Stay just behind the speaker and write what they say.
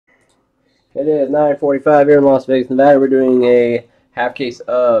It is 9:45 here in Las Vegas, Nevada. We're doing a half case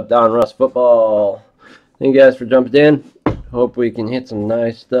of Donruss football. Thank you guys for jumping in. Hope we can hit some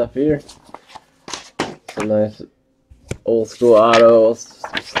nice stuff here. Some nice old school autos,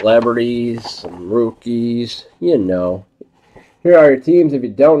 some celebrities, some rookies. You know. Here are your teams if you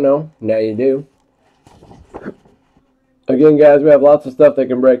don't know. Now you do. Again, guys, we have lots of stuff that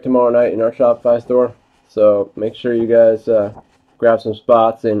can break tomorrow night in our Shopify store. So make sure you guys grab some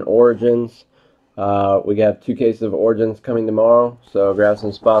spots in Origins. We have 2 cases of Origins coming tomorrow, so grab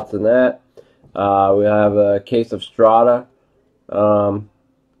some spots in that. We have a case of Strata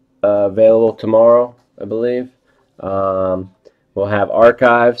available tomorrow, I believe. We'll have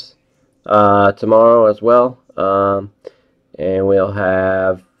Archives tomorrow as well. And we'll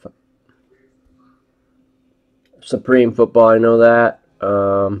have Supreme Football, I know that.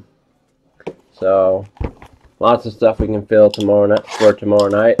 So lots of stuff we can fill tomorrow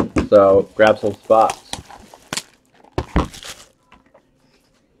night. So grab some spots.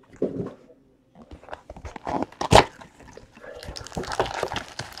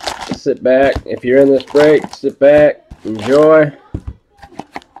 Sit back. If you're in this break, sit back, enjoy.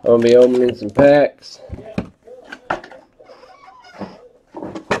 I'll be opening some packs.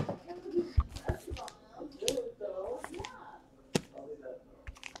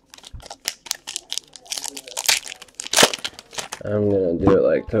 I'm going to do it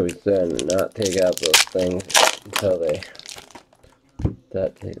like Toby said and not take out those things until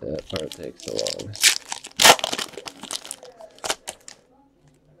that part takes so long.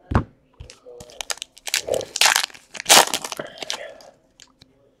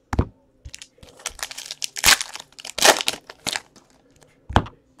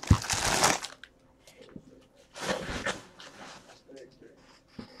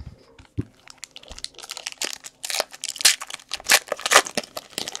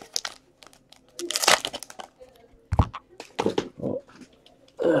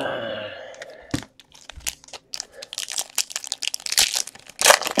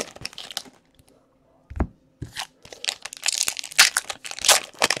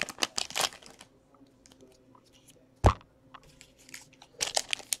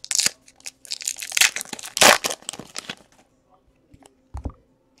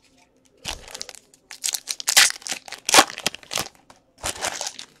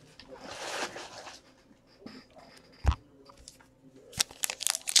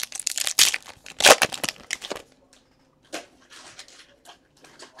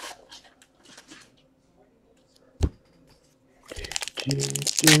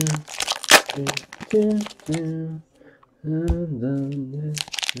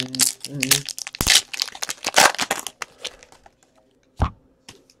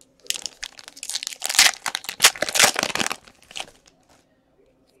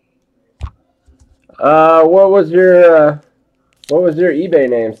 What was your eBay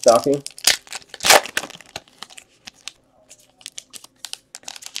name, Stocking?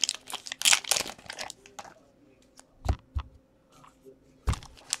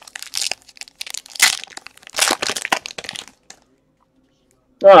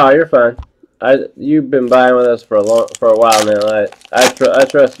 Oh, you're fine. You've been buying with us for a while now. I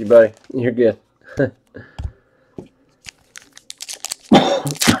trust you, buddy. You're good.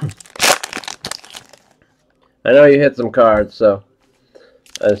 I know you hit some cards, so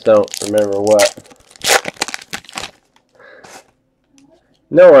I just don't remember what.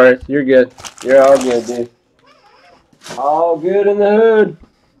 No worries. You're good. You're all good, dude. All good in the hood.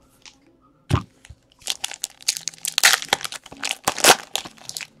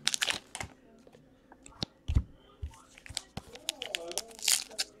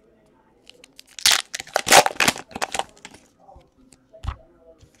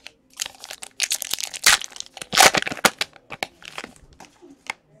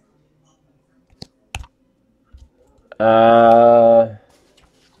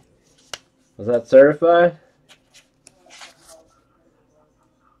 Was that certified?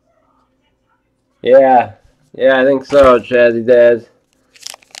 Yeah. Yeah, I think so, Chazzy Daz.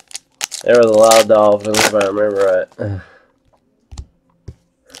 There was a lot of Dolphins, if I remember right.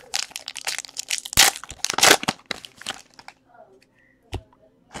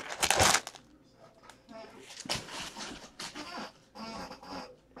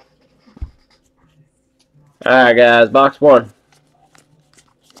 Alright, guys, box 1.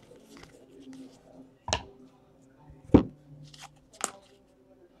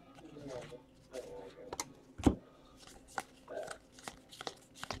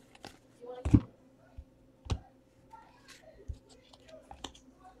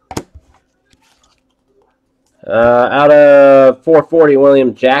 Out of 440,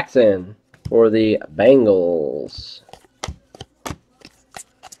 William Jackson. for the Bengals.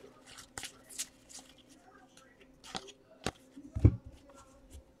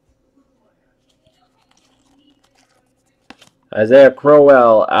 Isaiah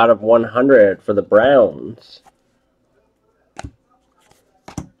Crowell out of 100 for the Browns.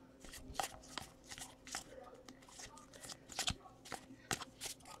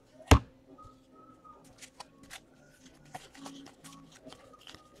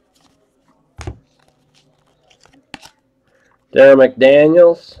 Darren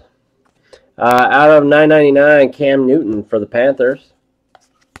McDaniels out of 999, Cam Newton for the Panthers.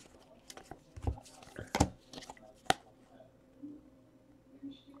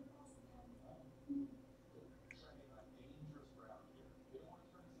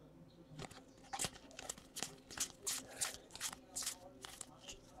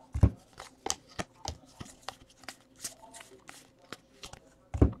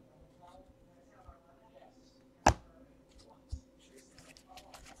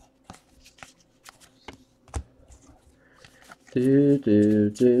 Tony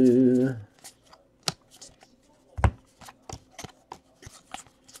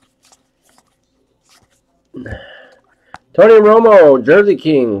Romo, Jersey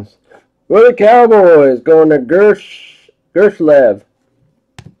Kings. For the Cowboys, going to Gershlev. This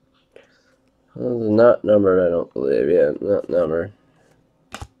is not numbered, I don't believe. Yeah, not numbered.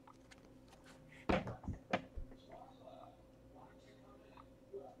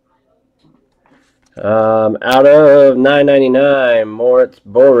 Out of 999, Moritz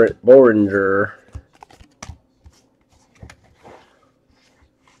Boringer.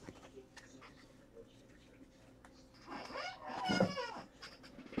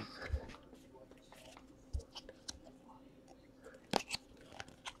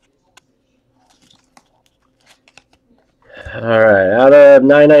 Alright, out of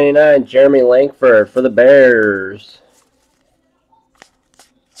 999, Jeremy Langford for the Bears.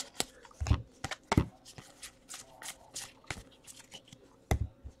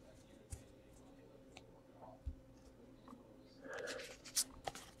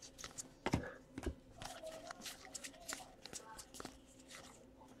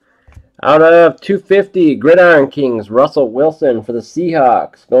 Out of 250, Gridiron Kings, Russell Wilson for the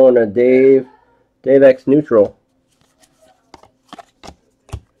Seahawks. Going to Dave X Neutral.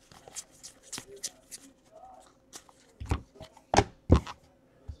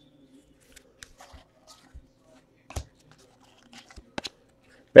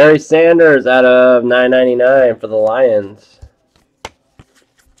 Barry Sanders out of 999 for the Lions.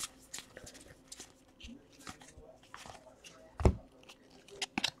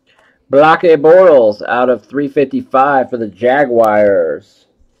 Blake Bortles out of 355 for the Jaguars.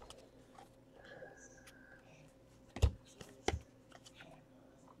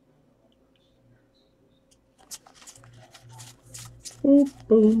 Boom,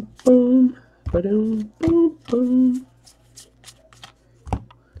 boom, boom. Ba-doom, boom, boom.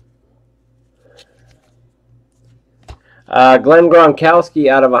 Glenn Gronkowski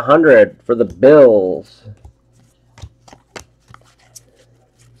out of 100 for the Bills.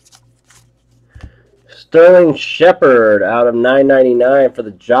 Sterling Shepard out of 999 for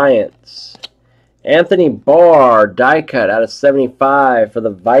the Giants. Anthony Barr, die cut out of 75 for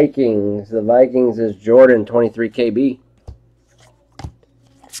the Vikings. The Vikings is Jordan 23 KB.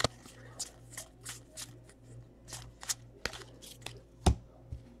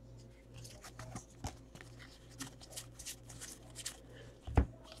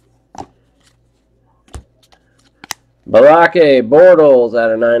 Blake Bortles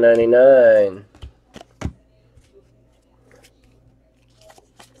out of 999.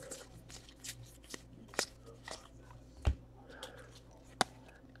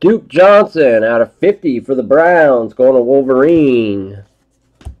 Duke Johnson out of 50 for the Browns, going to Wolverine.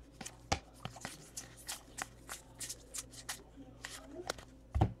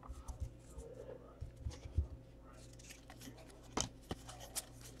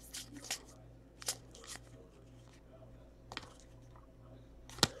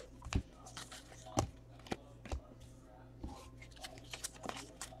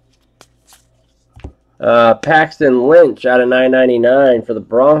 Paxton Lynch out of 999 for the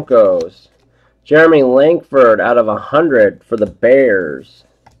Broncos. Jeremy Langford out of 100 for the Bears.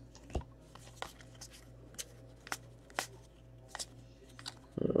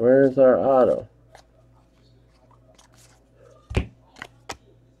 Where's our auto?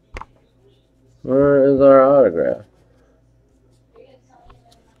 Where is our autograph?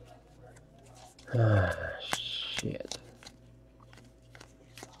 Ah, shit.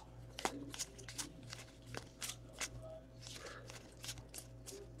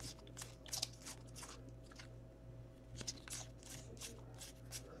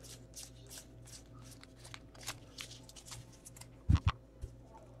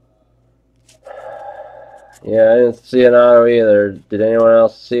 Yeah, I didn't see an auto either. Did anyone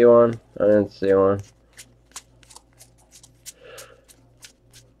else see one? I didn't see one.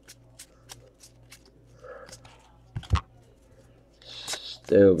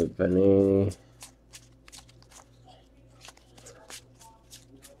 Stupid Panini.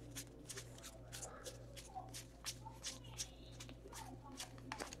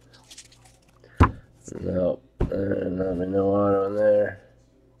 Nope. No auto in there.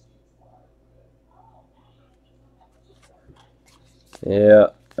 Yeah,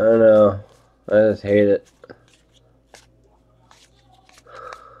 I know. I just hate it.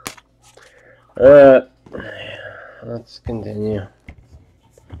 Alright. Let's continue.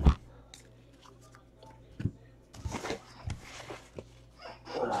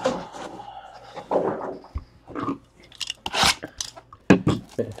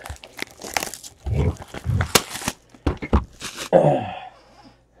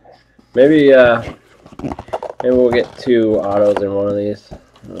 Maybe we'll get 2 autos in one of these.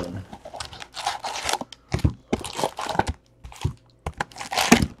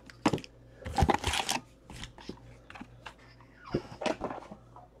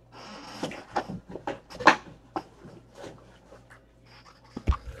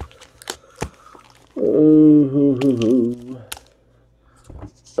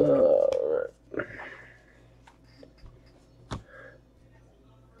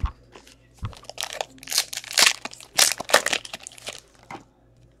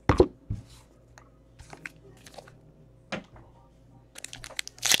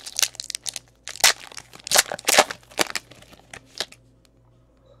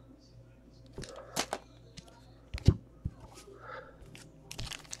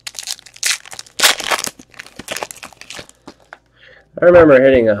 I remember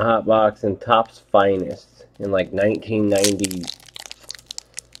hitting a hot box in Topps Finest in like 1990.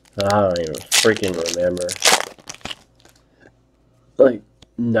 I don't even freaking remember. Like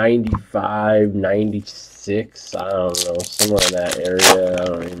 95, 96, I don't know, somewhere in that area. I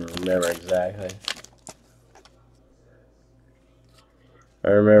don't even remember exactly. I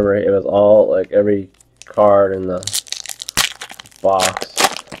remember it was all like every card in the box.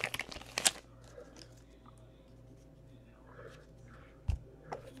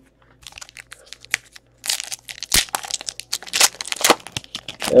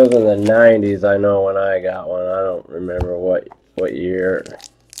 It was in the 90s, I know, when I got one. I don't remember what year.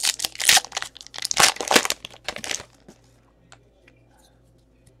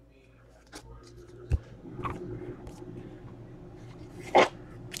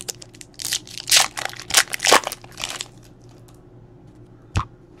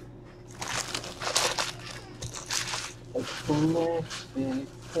 What's the next big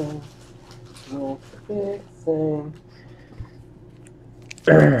thing? What's the big thing?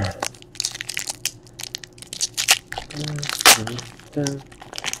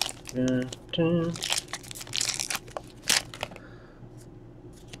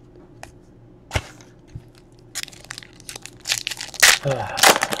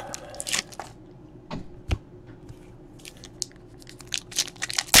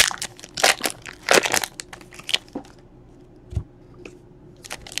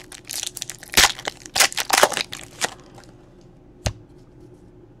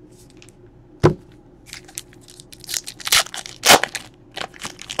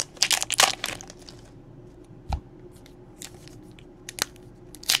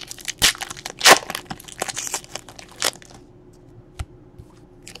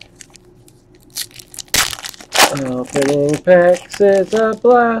 Opening packs is a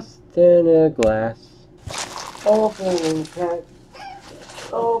blast in a glass. Opening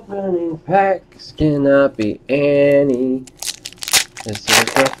packs cannot be any. This is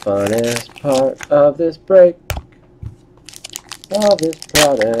the funnest part of this break, of this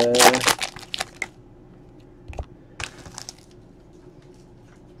product.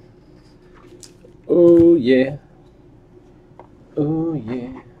 Oh yeah. Oh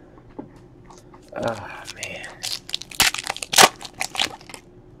yeah. Ah, man.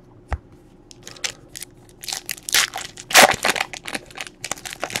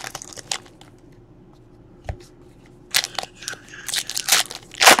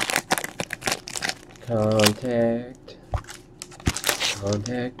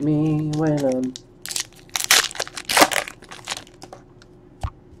 Contact me when I'm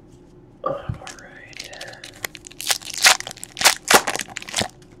alright.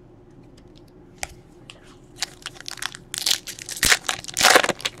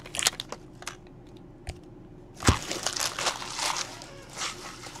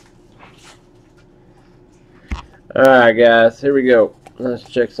 Alright guys, here we go. Let's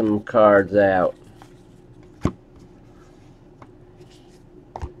check some cards out.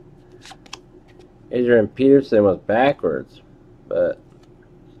 Adrian Peterson was backwards, but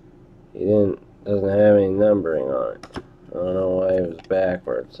he doesn't have any numbering on it. I don't know why he was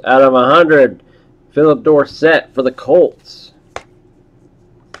backwards. Out of 100, Philip Dorsett for the Colts.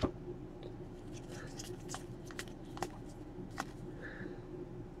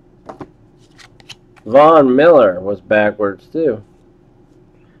 Von Miller was backwards too,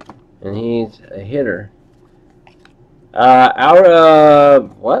 and he's a hitter. Out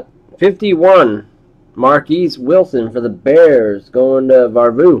of what? 51, Marquise Wilson for the Bears going to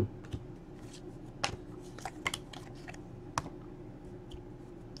Varvu.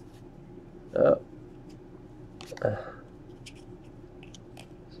 Oh.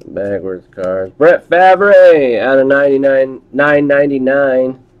 Some backwards cards. Brett Favre out of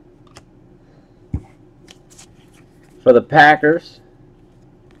 999 for the Packers.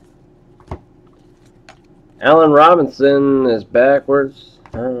 Allen Robinson is backwards.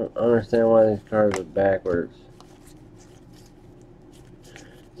 I don't understand why these cards are backwards.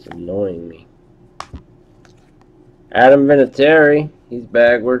 It's annoying me. Adam Vinatieri, he's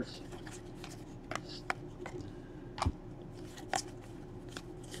backwards.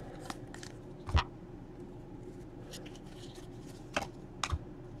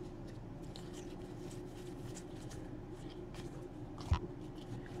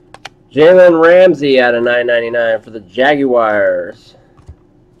 Jalen Ramsey out of 999 for the Jaguars.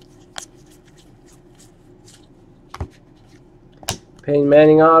 Peyton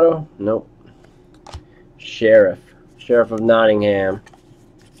Manning auto? Nope. Sheriff of Nottingham.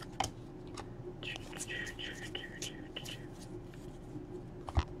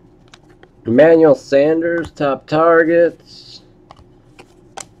 Emmanuel Sanders, top targets.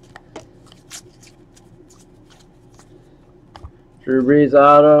 Drew Brees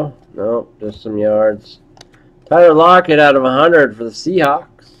auto? Nope, just some yards. Tyler Lockett out of 100 for the Seahawks.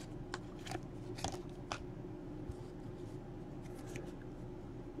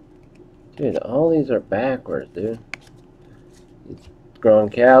 Dude, all these are backwards, dude.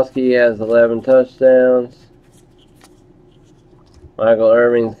 Gronkowski has 11 touchdowns. Michael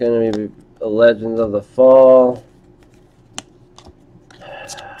Irving's going to be the Legends of the Fall.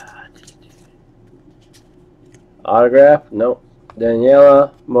 Autograph? Nope.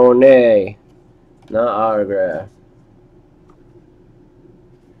 Daniela Monet. Not autograph.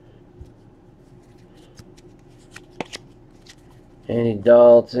 Andy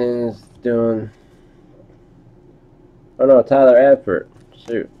Dalton's doing... Oh no, Tyler Adford.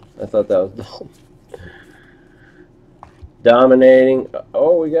 Shoot. I thought that was Dalton. Dominating.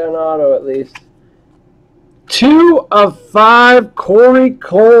 Oh, we got an auto at least. 2 of 5, Corey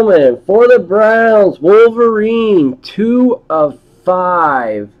Coleman for the Browns. Wolverine. 2 of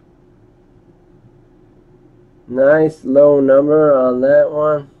 5. Nice low number on that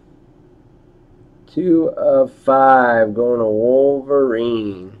one. 2 of 5 going to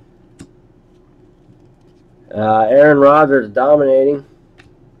Wolverine. Aaron Rodgers dominating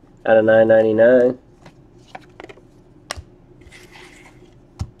out of 999.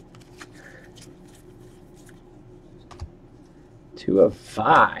 Two of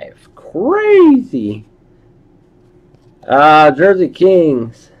 5. Crazy. Jersey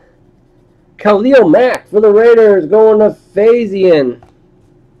Kings. Khalil Mack for the Raiders going to Fazian.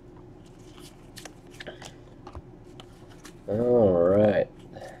 Alright.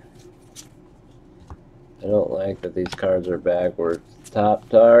 I don't like that these cards are backwards. Top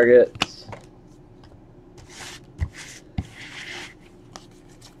targets.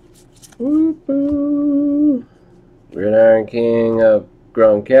 Whoop-oo. Gridiron King of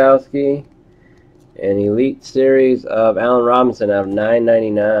Gronkowski. And Elite Series of Allen Robinson out of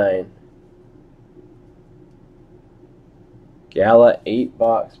 999. Gala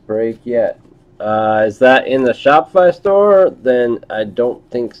 8-box break yet. Is that in the Shopify store? Then I don't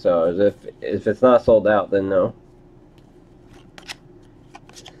think so. If it's not sold out, then no.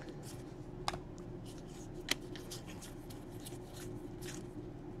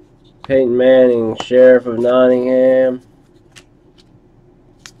 Peyton Manning, Sheriff of Nottingham.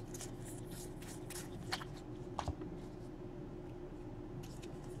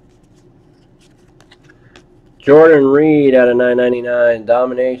 Jordan Reed out of 999.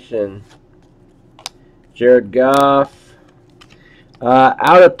 Domination. Jared Goff.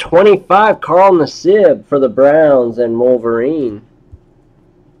 Out of 25, Carl Nassib for the Browns and Wolverine.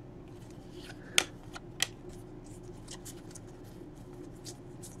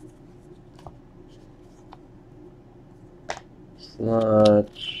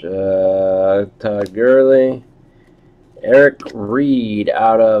 Slotch. Todd Gurley. Eric Reed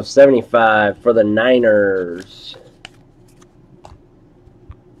out of 75 for the Niners.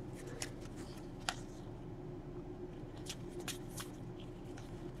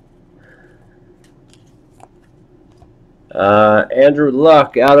 Andrew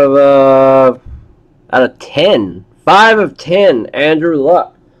Luck out of 10. 5 of 10. Andrew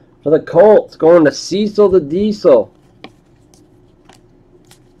Luck for the Colts, going to Cecil the Diesel.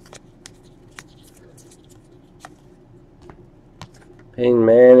 Peyton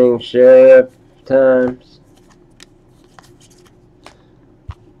Manning, Sheriff times.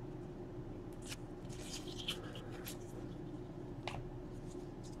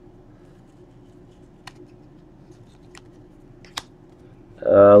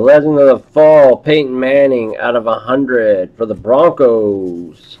 Legend of the Fall, Peyton Manning out of 100 for the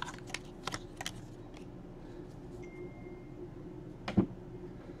Broncos.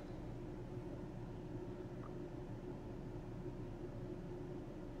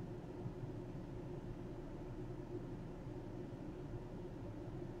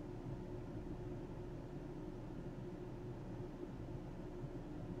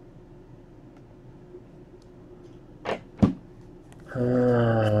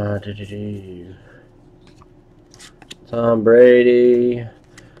 Tom Brady.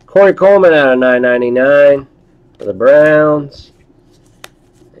 Corey Coleman out of 999 for the Browns.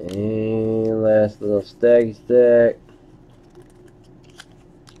 And last little staggy stack.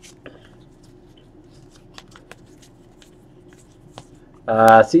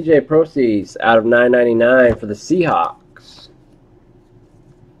 CJ Proceeds out of 999 for the Seahawks.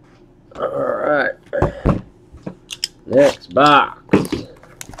 Alright. Next box.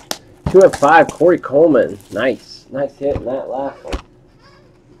 2 of 5, Corey Coleman. Nice. Nice hit in that last one.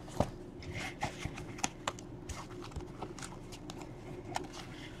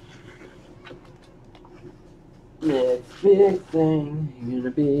 Next big thing, you're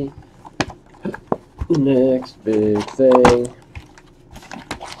gonna be. Next big thing.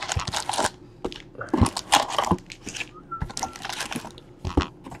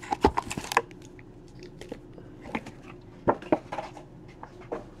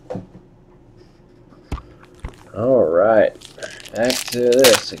 All right, back to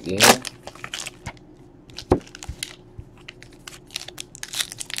this again.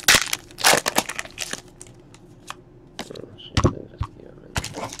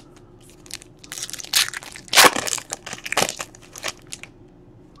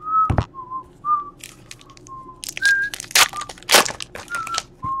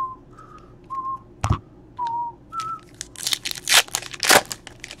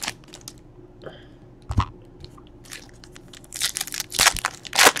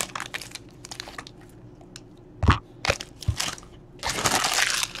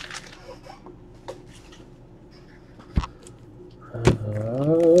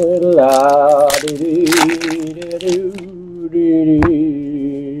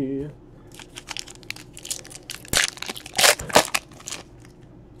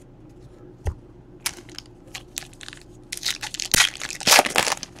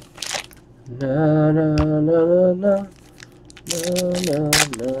 Na na na na na na na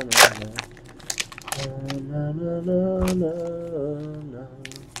na na na na.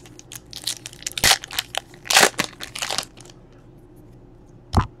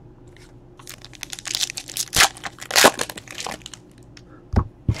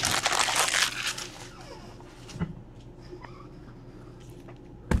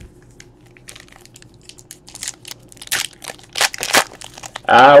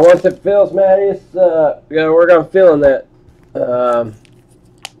 Once it fills, Matty, we gotta work on filling that.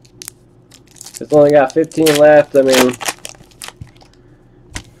 It's only got 15 left. I mean,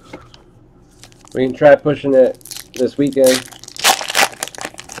 we can try pushing it this weekend.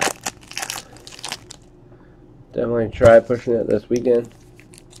 Definitely try pushing it this weekend.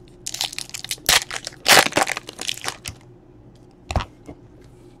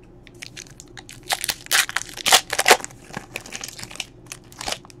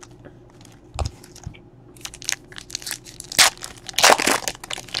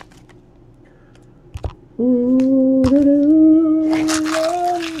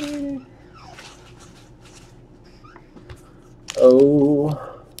 Oh.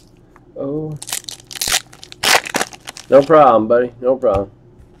 No problem, buddy. No problem.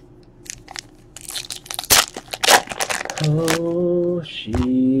 Oh,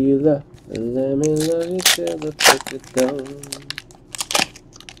 Sheila, let me love you till the break of dawn.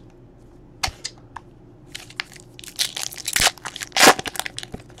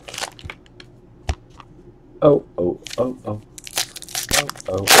 Oh, oh, oh, oh. Oh, oh,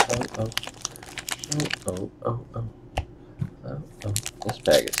 oh, oh. Oh, oh, oh, oh. Oh, oh. This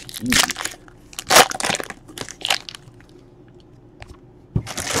bag is huge.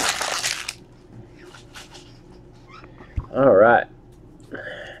 All right.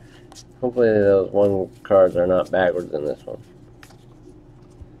 Hopefully those one cards are not backwards in this one.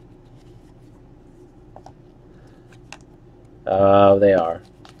 Oh, they are.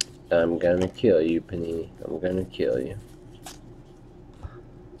 I'm gonna kill you, Panini. I'm gonna kill you.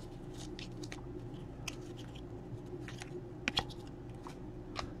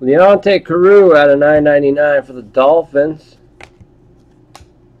 Leonte Carew out of 9.99 for the Dolphins.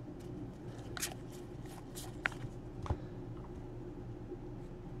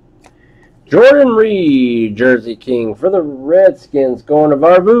 Jordan Reed, Jersey King for the Redskins, going to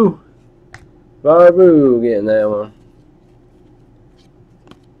Varbu. Varbu getting that one.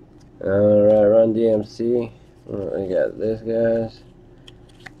 Alright, Run DMC. We got this, guys.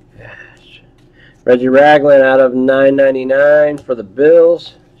 Reggie Ragland out of 9.99 for the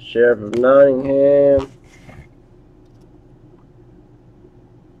Bills. Sheriff of Nottingham.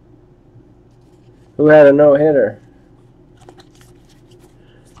 Who had a no-hitter?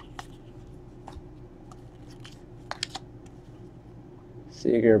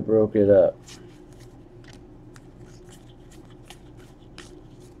 Seager broke it up.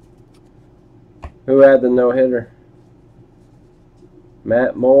 Who had the no-hitter?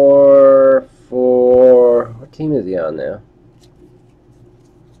 Matt Moore for... What team is he on now?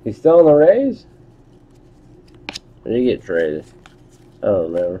 He's still on the Rays? Or did he get traded? I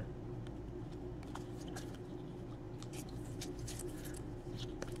don't remember.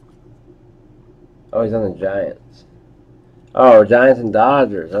 Oh, he's on the Giants. Oh, Giants and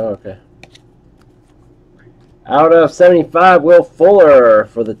Dodgers. Oh, okay. Out of 75, Will Fuller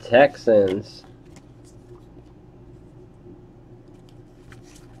for the Texans.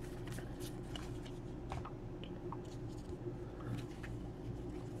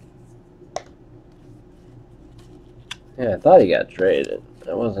 Yeah, I thought he got traded.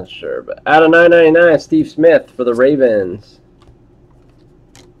 I wasn't sure, but out of 9.99, Steve Smith for the Ravens.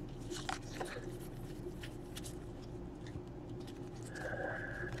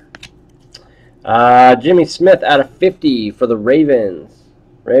 Jimmy Smith out of 50 for the Ravens.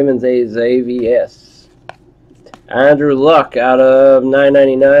 Ravens AVS. Andrew Luck out of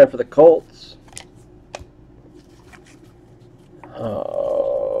 9.99 for the Colts.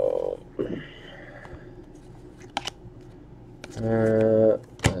 Oh. I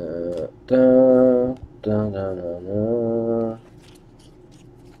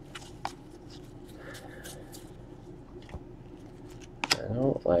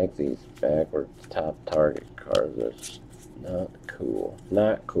don't like these backwards top target cards. That's not cool.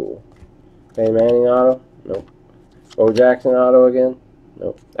 Not cool. Okay, Manning auto? Nope. Bo Jackson auto again?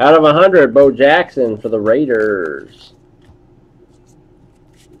 Nope. Out of 100, Bo Jackson for the Raiders.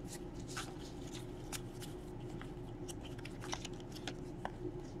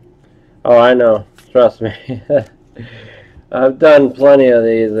 Oh, I know. Trust me. I've done plenty of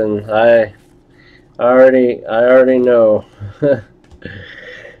these, and I already know.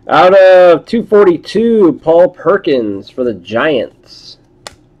 Out of 242, Paul Perkins for the Giants.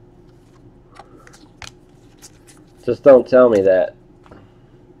 Just don't tell me that.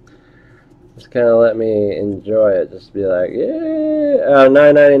 Just kind of let me enjoy it. Just be like, yeah.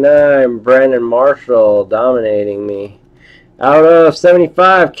 9.99, Brandon Marshall dominating me. Out of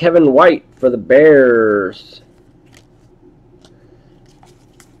 75, Kevin White for the Bears.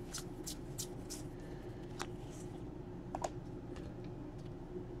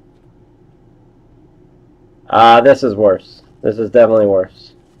 This is worse. This is definitely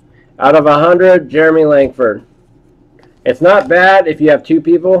worse. Out of 100, Jeremy Langford. It's not bad if you have two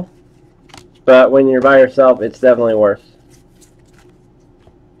people, but when you're by yourself, it's definitely worse.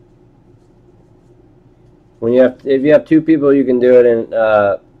 If you have two people, you can do it in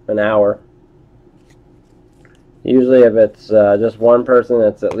an hour. Usually, if it's just one person,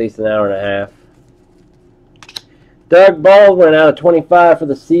 it's at least an hour and a half. Doug Baldwin out of 25 for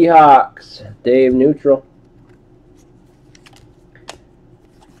the Seahawks. Dave Neutral.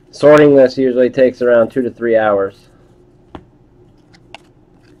 Sorting this usually takes around 2 to 3 hours.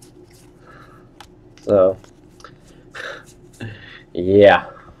 So, yeah.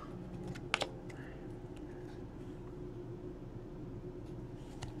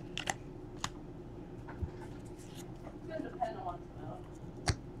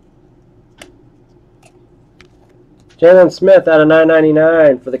 Jalen Smith out of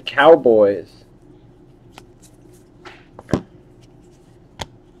 9.99 for the Cowboys.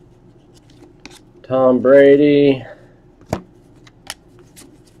 Tom Brady.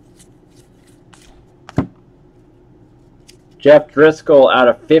 Jeff Driscoll out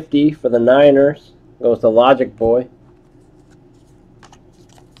of 50 for the Niners. Goes to Logic Boy.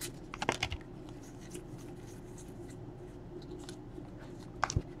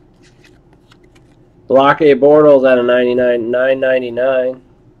 Block A Bortles out of 99, $9.99.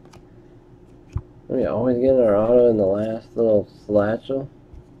 We always get our auto in the last little slatchel.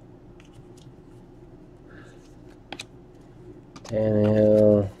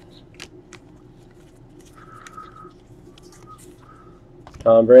 Tannehill.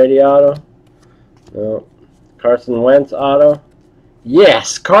 Tom Brady auto. No. Carson Wentz auto.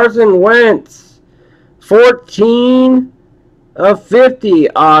 Yes, Carson Wentz. 14 of 50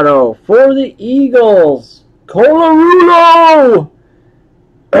 auto for the Eagles. Colarulo.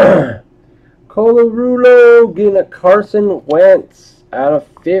 Colarulo getting a Carson Wentz out of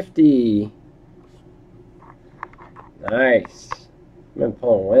 50. Nice. I've been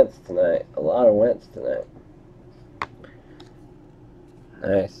pulling Wentz tonight. A lot of Wentz tonight.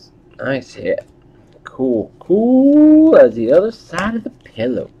 Nice. Nice hit. Cool. Cool as the other side of the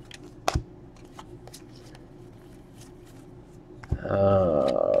pillow.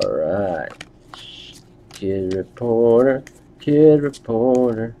 Alright. Kid reporter. Kid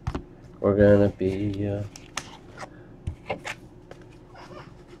reporter. We're gonna be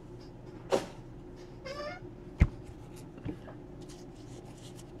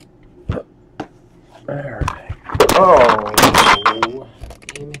alright. Oh,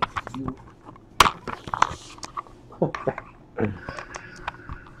 damn it, you.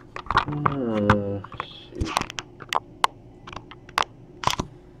 Oh, shoot.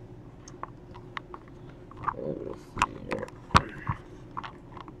 Let me see here.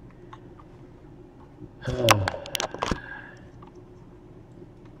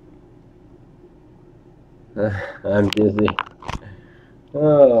 I'm dizzy.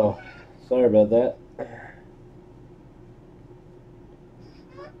 Oh, sorry about that.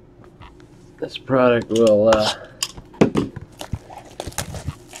 This product will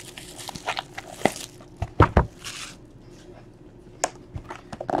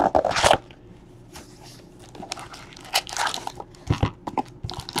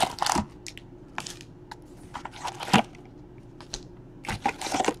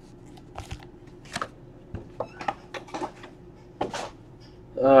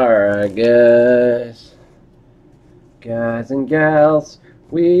alright, guys and gals,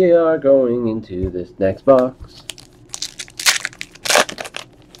 we are going into this next box.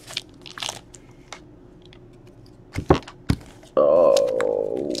 Oh.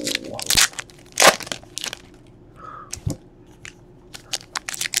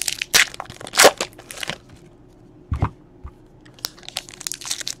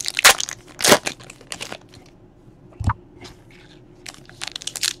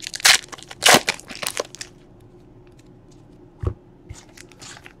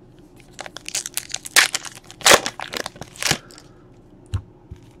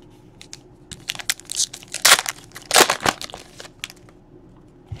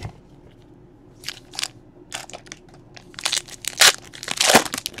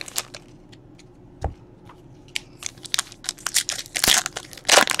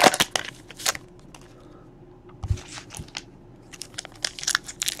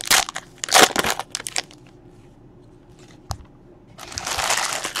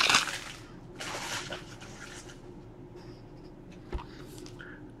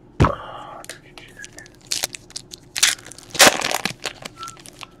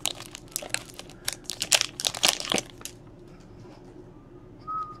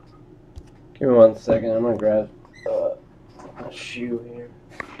 Give me 1 second, I'm gonna grab a shoe here.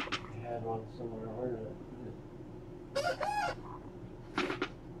 I had one somewhere. Where did I put it?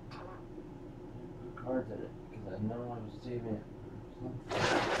 Put cards in it, because I know I was saving it.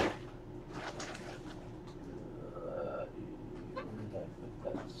 Where did I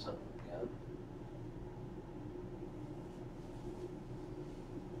put that son of a gun?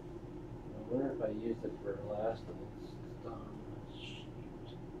 I wonder if I used it for last one.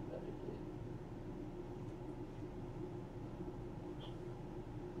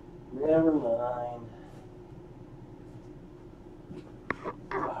 Never mind.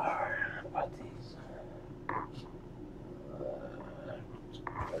 Alright, put these.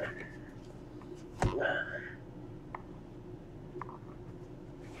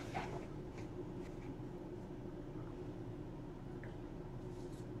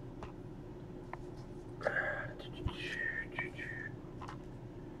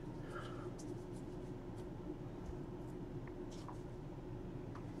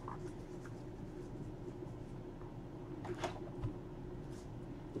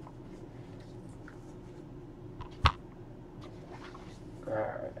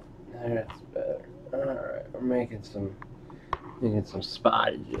 Alright, that's better. Alright, we're making some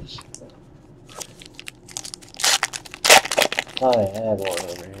spottages. Thought I had one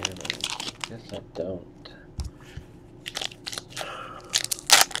over here. Guess I don't.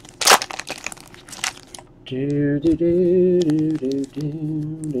 Do do do do do do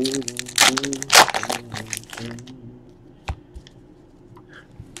do do.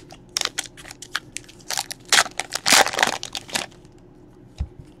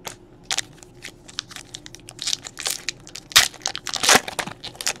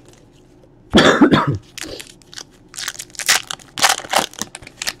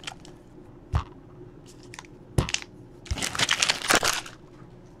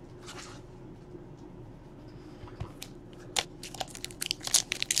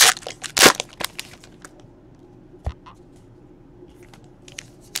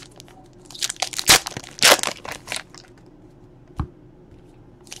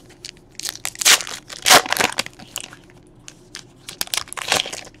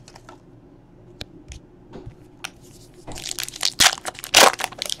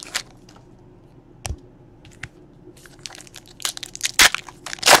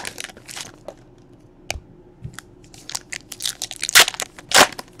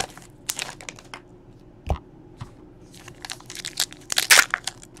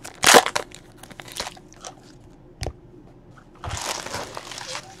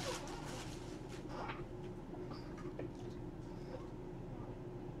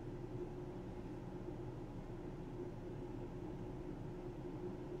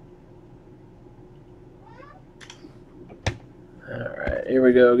 Alright, here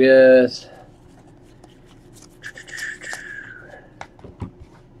we go, guys.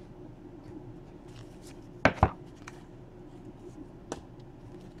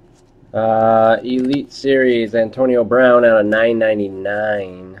 Elite Series, Antonio Brown out of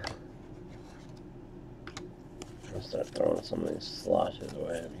 999. I'll start throwing some of these sloshes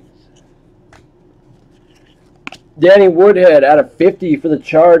away. Danny Woodhead out of 50 for the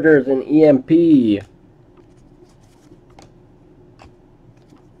Chargers and EMP.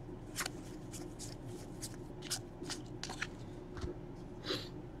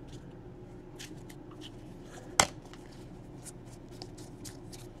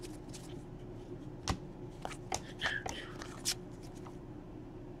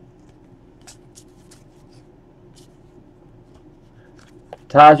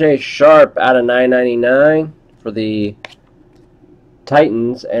 Tajay Sharp out of 999 for the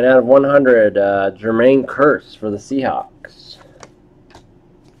Titans, and out of 100, Jermaine Kearse for the Seahawks.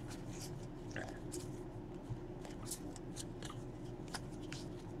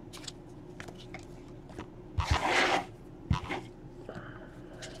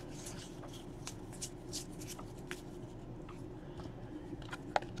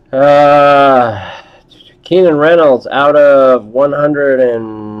 Keenan Reynolds out of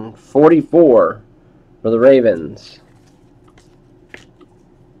 144 for the Ravens.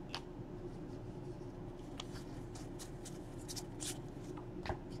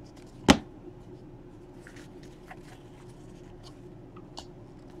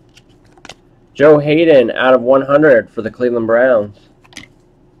 Joe Hayden out of 100 for the Cleveland Browns.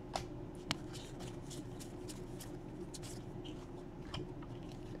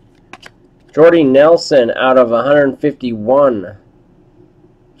 Jordy Nelson out of 151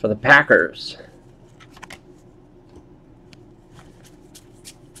 for the Packers.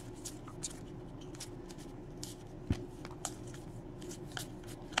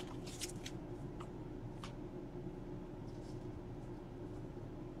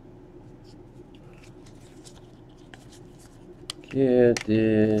 Get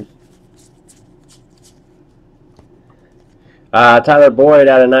this. Tyler Boyd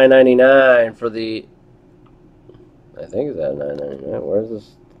out of 999 for the. I think it's out of 999. Where's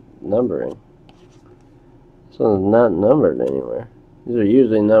this numbering? This one's not numbered anywhere. These are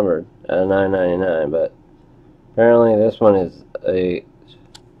usually numbered out of 999, but apparently this one is a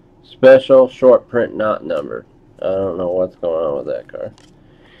special short print not numbered. I don't know what's going on with that card.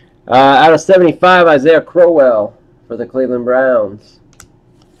 Out of 75, Isaiah Crowell for the Cleveland Browns.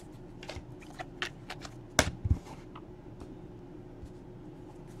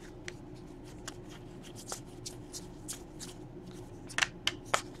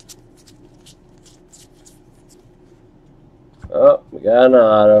 Oh, we got an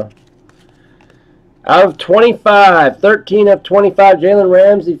auto. Out of 25, 13 of 25, Jalen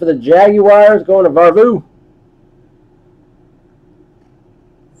Ramsey for the Jaguars, going to Varvu.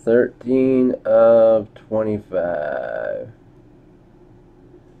 13 of 25.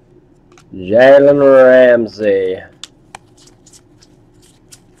 Jalen Ramsey.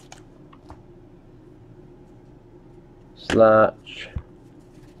 Slotch.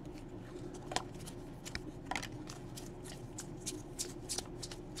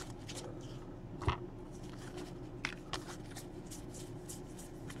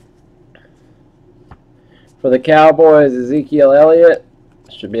 For the Cowboys, Ezekiel Elliott.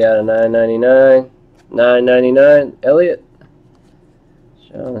 Should be out of $9.99. $9.99. Elliott.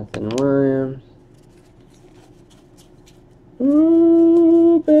 Jonathan Williams.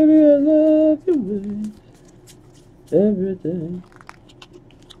 Ooh, baby, I love you with everything.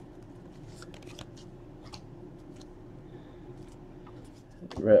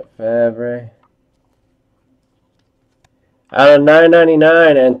 Brett Favre. Out of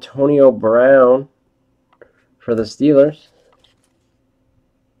 $9.99, Antonio Brown for the Steelers.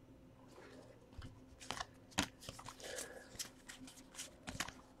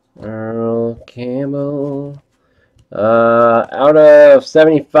 Earl Campbell. Out of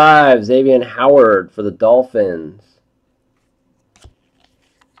 75, Xavier Howard for the Dolphins.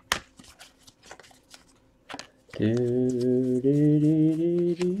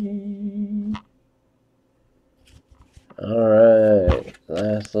 Alright,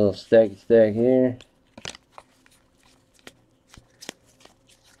 last little stack here.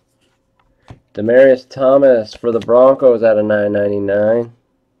 Demaryius Thomas for the Broncos out of $9.99.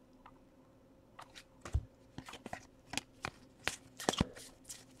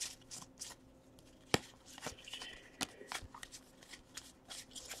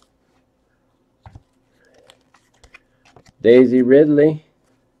 Daisy Ridley.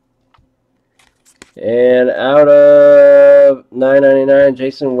 And out of $9.99,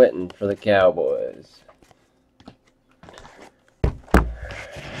 Jason Witten for the Cowboys.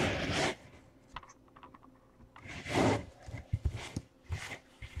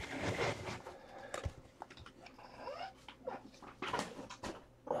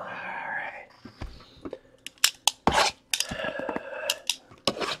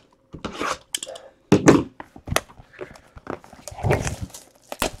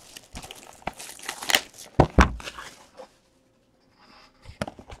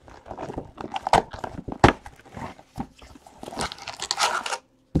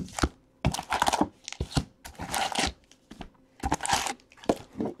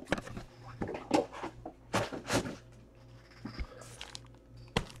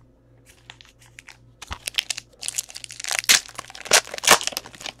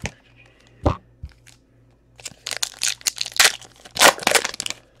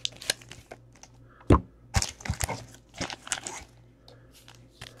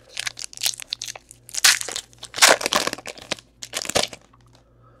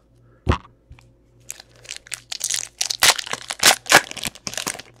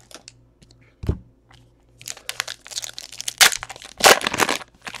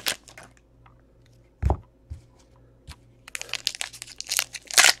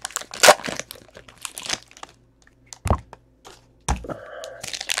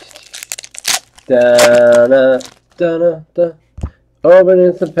 Da-na-da-na-da.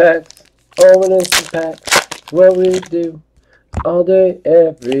 Opening some packs. Opening some packs. What we do all day,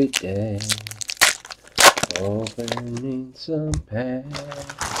 every day. Opening some packs.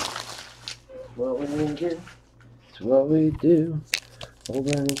 What we do. It's what we do.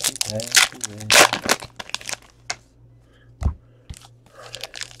 Opening some packs today.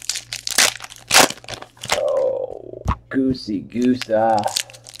 Oh, goosey goose.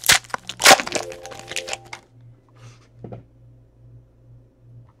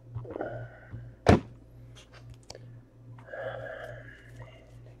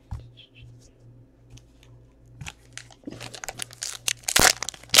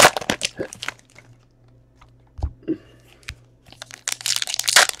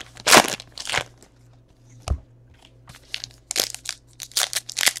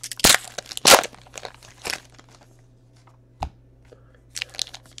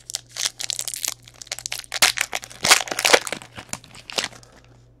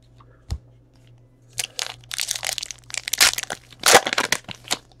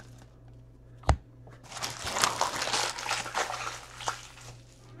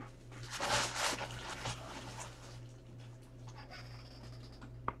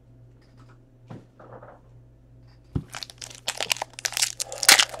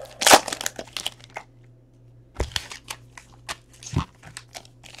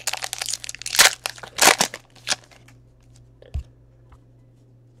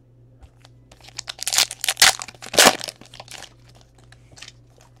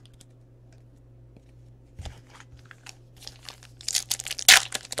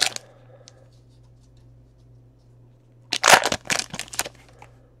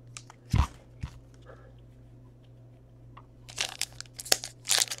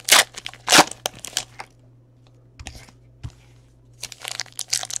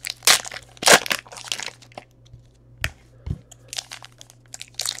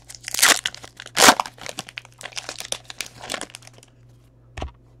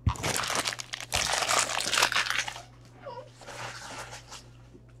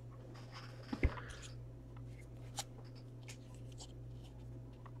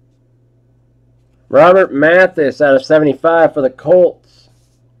 Robert Mathis out of 75 for the Colts.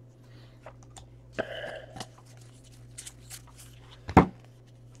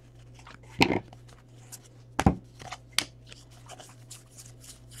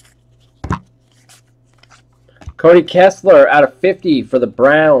 Cody Kessler out of 50 for the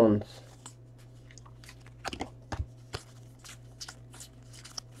Browns.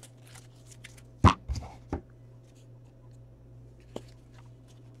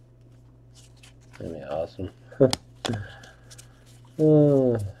 That'd be awesome.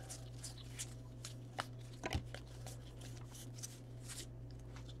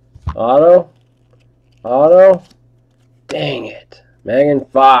 Auto. Dang it. Megan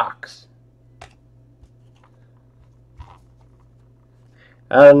Fox.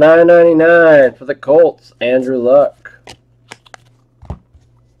 Out of 9.99 for the Colts, Andrew Luck.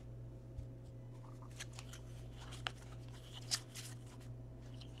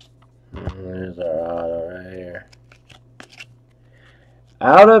 There's our auto right here.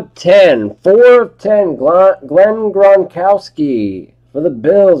 Out of 10, 4 of 10, Glenn Gronkowski for the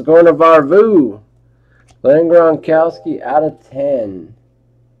Bills, going to Varvu. Glenn Gronkowski out of 10.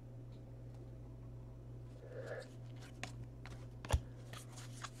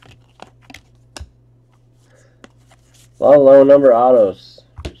 A lot of low number autos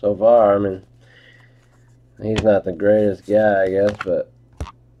so far. I mean, he's not the greatest guy, I guess, but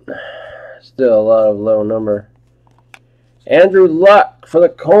still a lot of low number. Andrew Luck for the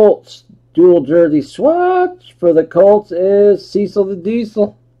Colts. Dual jersey swatch for the Colts is Cecil the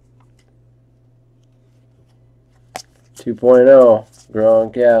Diesel. 2.0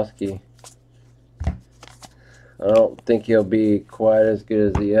 Gronkowski. I don't think he'll be quite as good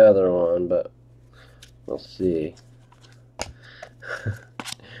as the other one, but we'll see.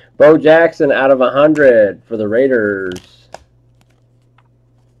 Bo Jackson out of 100 for the Raiders.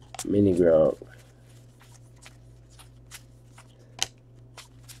 Mini Gronk.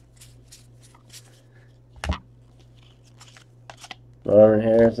 Marvin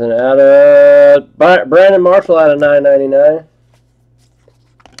Harrison out of Brandon Marshall out of 9.99.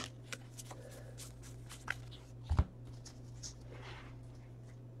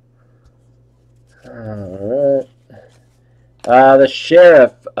 All right. The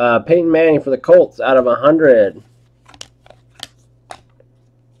Sheriff, Peyton Manning for the Colts out of 100.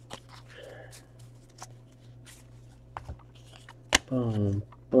 Boom,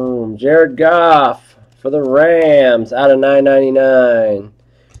 boom. Jared Goff for the Rams out of 9.99.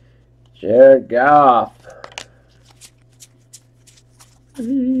 Jared Goff.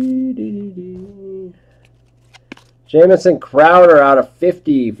 Jamison Crowder out of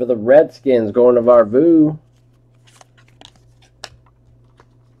 50 for the Redskins, going to Varvu.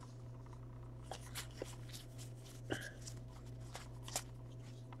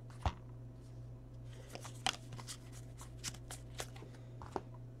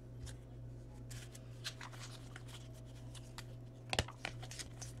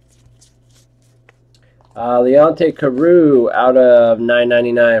 Leonte Carew out of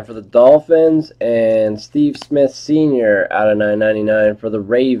 9.99 for the Dolphins, and Steve Smith Sr. out of 9.99 for the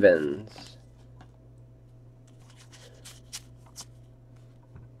Ravens.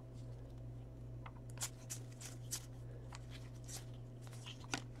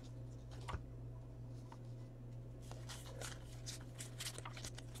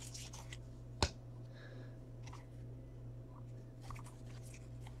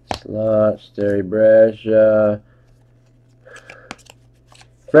 Slot, Terry Bradshaw.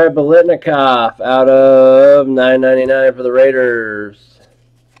 Fred Biletnikoff out of 9.99 for the Raiders.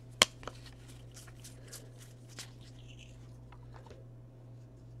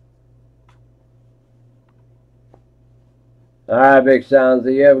 All right, Big Sounds.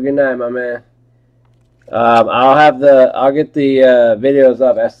 You have a good night, my man. I'll get the videos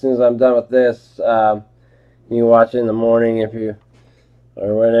up as soon as I'm done with this. You can watch it in the morning if you,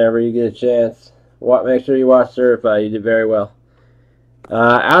 or whenever you get a chance. Make sure you watch Certified. You did very well.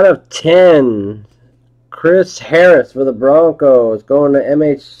 Out of 10, Chris Harris for the Broncos, going to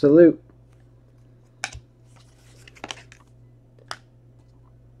MH Salute.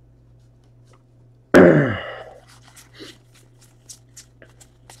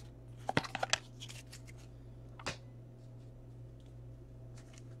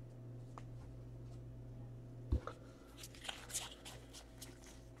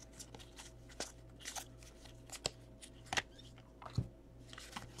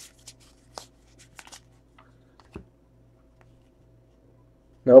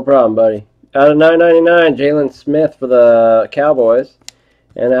 No problem, buddy. Out of 9.99, Jalen Smith for the Cowboys.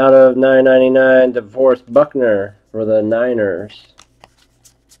 And out of 9.99, DeForest Buckner for the Niners.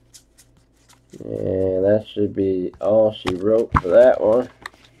 And that should be all she wrote for that one.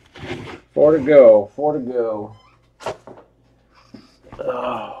 4 to go. 4 to go.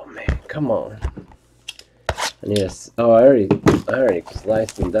 Oh man, come on. I need a. Oh, I already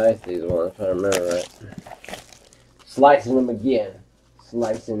sliced and diced these ones, if I remember right. Slicing them again.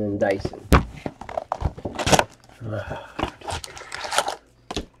 Slicing and dicing.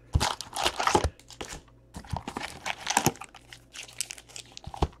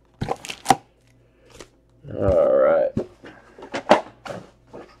 All right.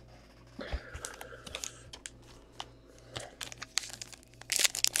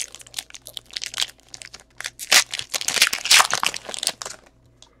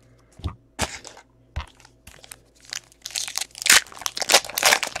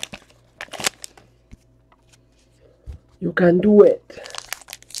 You can do it.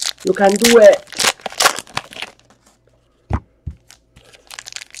 You can do it.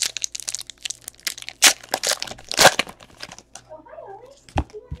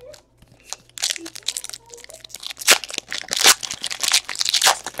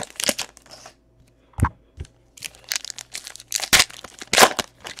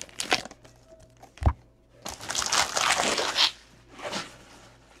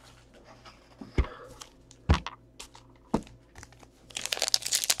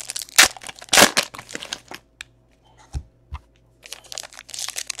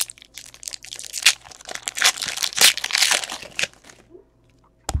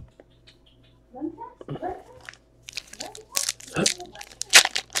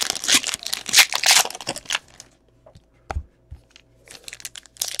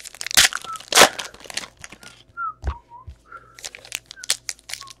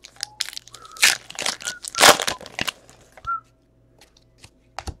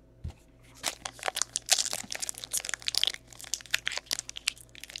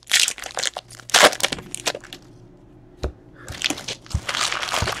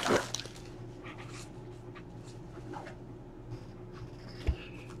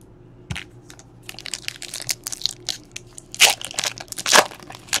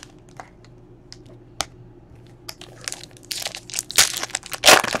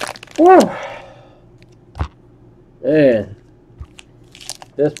 Woo. Man,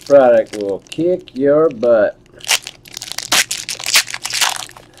 this product will kick your butt.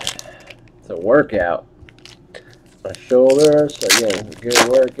 It's a workout. My shoulders, again, a good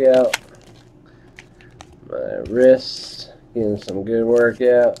workout. My wrists, getting some good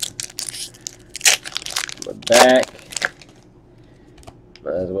workout. My back,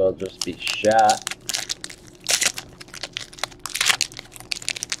 might as well just be shot.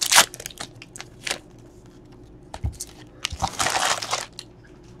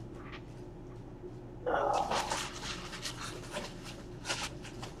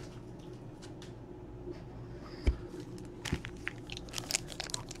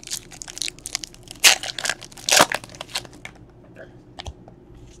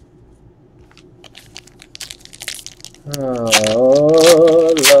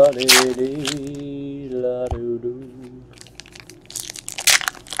 Oh, la-dee-dee, la-doo-doo.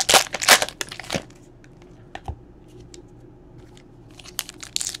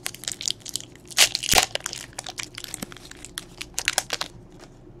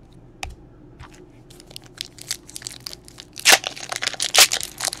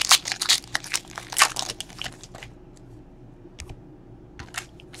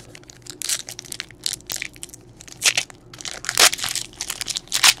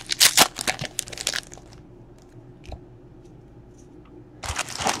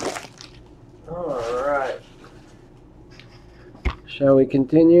 Alright. Shall we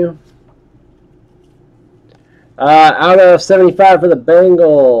continue? Out of 75 for the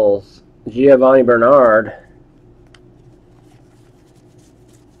Bengals, Giovanni Bernard.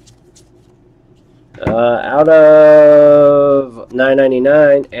 Out of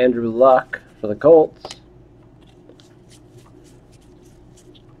 9.99, Andrew Luck for the Colts.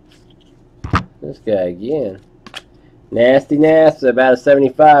 This guy again. Nasty, about a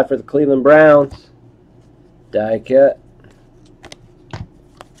 75 for the Cleveland Browns. Die cut.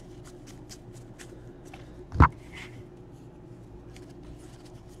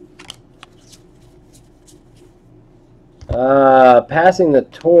 Passing the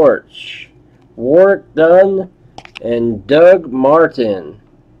torch. Warwick Dunn and Doug Martin.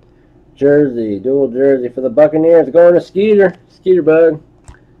 Jersey, dual jersey for the Buccaneers. Going to Skeeter. Skeeter Bug.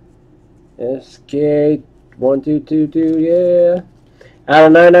 SK1222, yeah. Out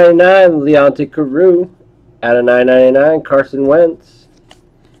of 9.99, Leonte Carew. Out of 9.99, Carson Wentz.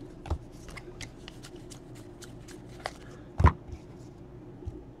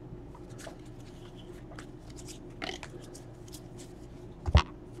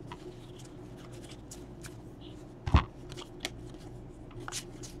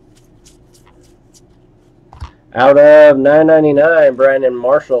 Out of 999, Brandon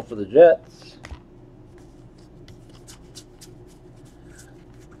Marshall for the Jets.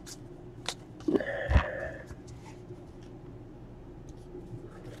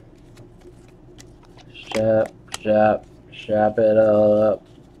 Shop it all up.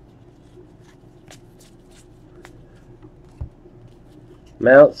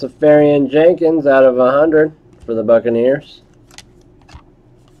 Mount Safarian Jenkins out of 100 for the Buccaneers.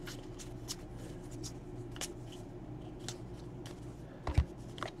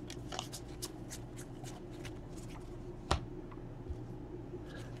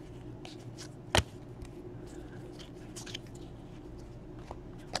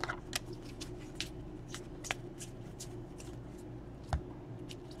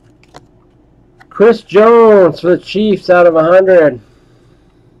 Chris Jones for the Chiefs out of 100.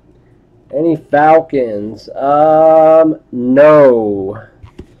 Any Falcons? No.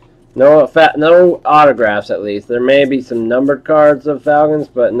 No autographs, at least. There may be some numbered cards of Falcons,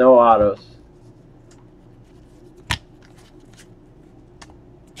 but no autos.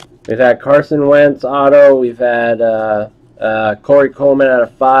 We've had Carson Wentz auto. We've had Corey Coleman out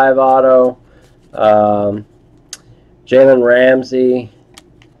of 5 auto. Jalen Ramsey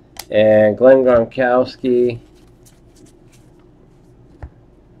and Glenn Gronkowski.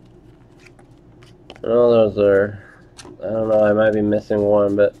 Oh, those are, I don't know, I might be missing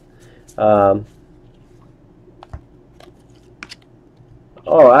one, but oh,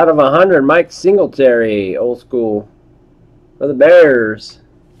 out of 100, Mike Singletary, old school for the Bears.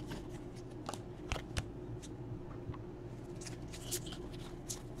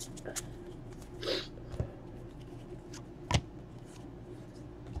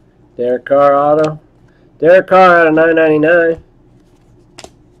 Derek Carr auto. Derek Carr out of 999.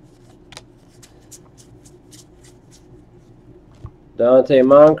 Dante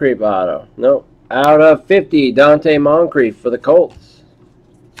Moncrief auto. Nope. Out of 50, Dante Moncrief for the Colts.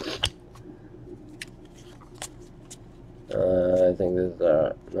 I think this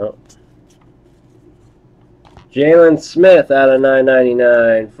is nope. Jalen Smith out of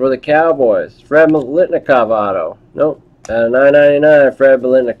 999 for the Cowboys. Fred Biletnikoff auto. Nope. Out of 999, Fred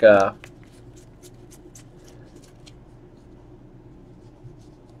Biletnikoff.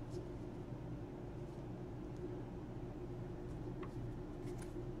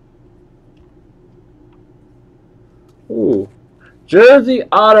 Ooh. Jersey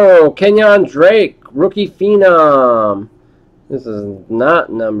auto, Kenyon Drake, rookie phenom. This is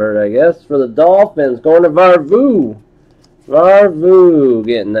not numbered, I guess, for the Dolphins. Going to Varvu. Varvu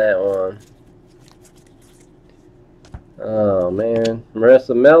getting that one. Oh, man.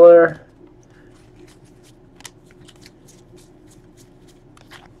 Marissa Miller.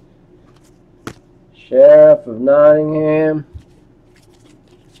 Sheriff of Nottingham.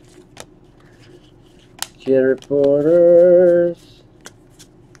 Kid Reporters.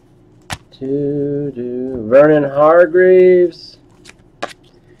 Vernon Hargreaves.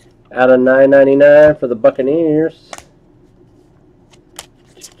 Out of 999 for the Buccaneers.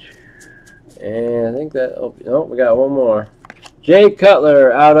 And I think that, oh, we got one more. Jay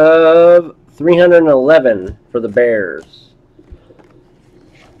Cutler out of 311 for the Bears.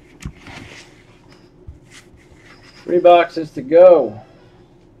 3 boxes to go.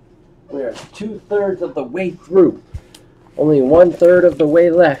 We are 2/3 of the way through. Only 1/3 of the way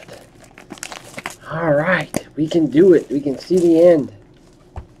left. All right, we can do it. We can see the end.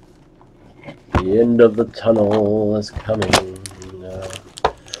 The end of the tunnel is coming.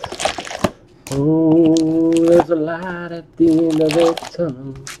 Oh, there's a light at the end of the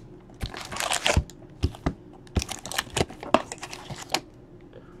tunnel.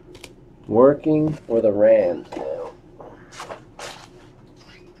 Working for the Rams now.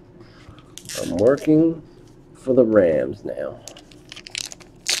 I'm working for the Rams now.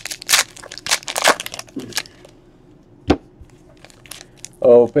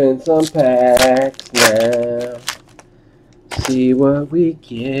 Open some packs now. See what we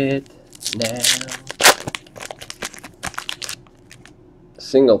get now.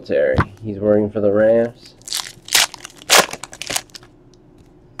 Singletary, he's working for the Rams.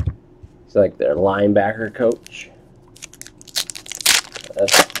 He's like their linebacker coach.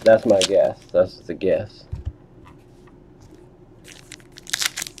 That's my guess. That's the guess.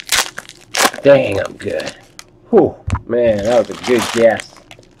 Dang, I'm good. Whew, man, that was a good guess.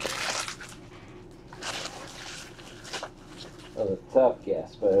 That was a tough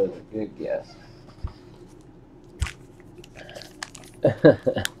guess, but it was a good guess.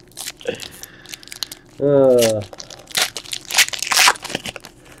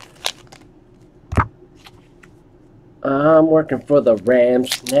 I'm working for the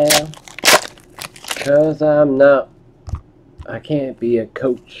Rams now. 'Cause I can't be a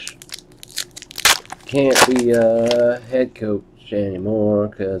coach. Can't be a head coach anymore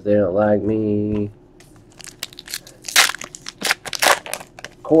because they don't like me.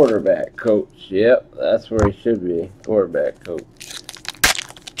 Quarterback coach. Yep, that's where he should be. Quarterback coach.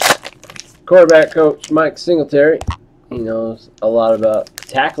 Quarterback coach Mike Singletary. He knows a lot about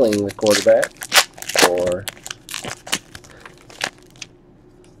tackling the quarterback or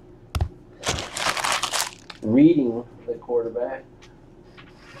reading the quarterback.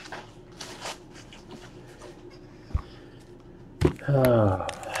 Oh.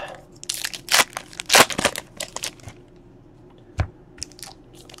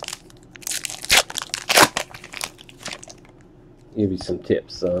 Give you some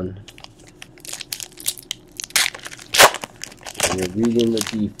tips, son. When you're reading the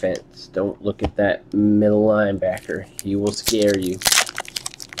defense, don't look at that middle linebacker. He will scare you.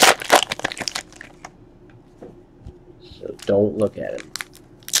 So don't look at him.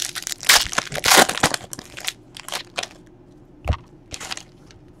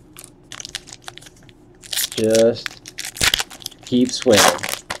 Just keep swimming.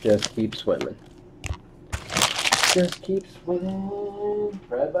 Just keep swimming. Just keep swimming.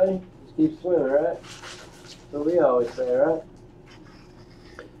 Right, buddy? Just keep swimming, right? That's what we always say, right?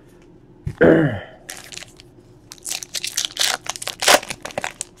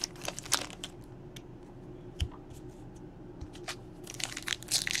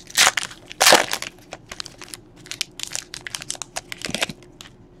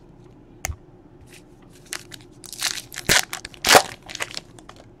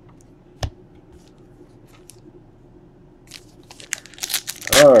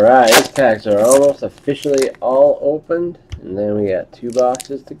 Alright, these packs are almost officially all opened. And then we got 2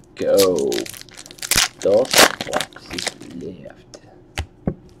 boxes to go. Those boxes left.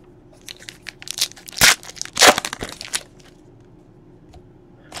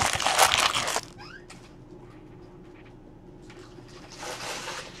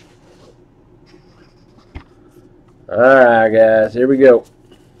 Alright, guys, here we go.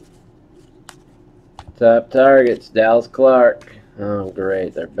 Top targets, Dallas Clark. Oh,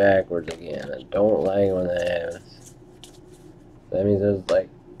 great, they're backwards again. I don't like when that happens. That means there's like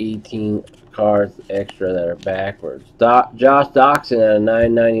 18 cards extra that are backwards. Josh Doxson at a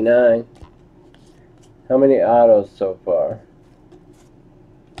 $9.99. How many autos so far?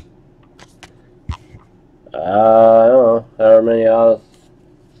 I don't know. However many autos.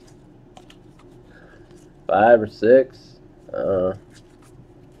 5 or 6. I don't know.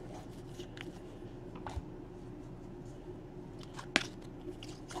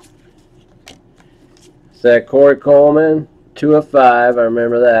 Is that Corey Coleman? 2 of 5. I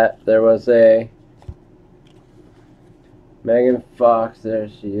remember that. There was a Megan Fox. There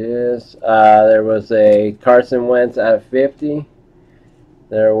she is. There was a Carson Wentz out of 50.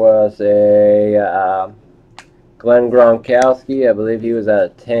 There was a Glenn Gronkowski. I believe he was out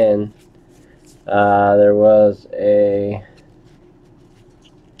of 10. There was a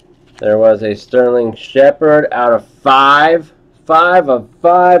Sterling Shepard out of 5. 5 of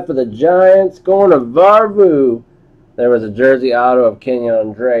 5 for the Giants. Going to Varvu. There was a jersey auto of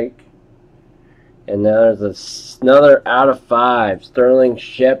Kenyon Drake. And now there's another out of 5. Sterling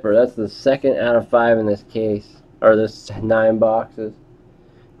Shepard. That's the second out of 5 in this case. Or this 9 boxes.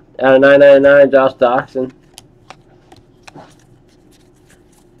 Out of $9.99, Josh Doxson.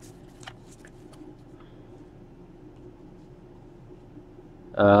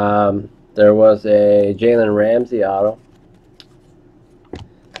 There was a Jalen Ramsey auto.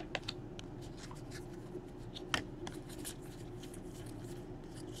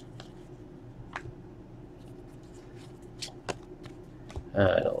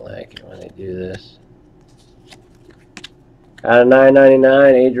 I don't like it when they do this. Out of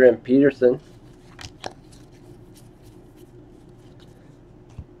 $9.99, Adrian Peterson.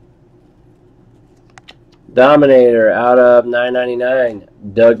 Dominator out of $9.99,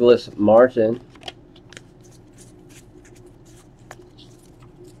 Douglas Martin.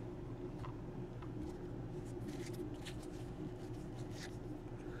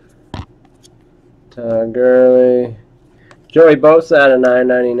 Todd Gurley. Joey Bosa out of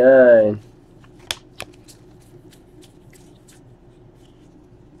 $9.99.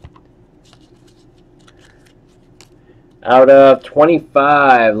 Out of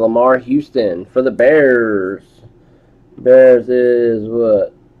 25, Lamar Houston for the Bears. Bears is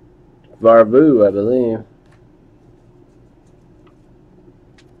what? Varvu, I believe.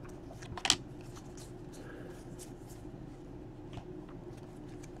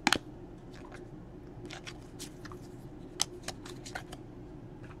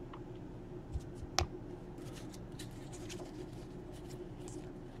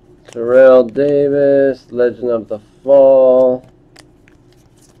 Terrell Davis, Legend of the Fall.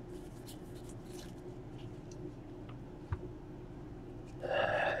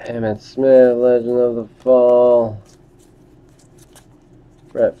 Emmett Smith, Legend of the Fall.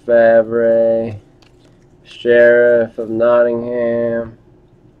 Brett Favre, Sheriff of Nottingham.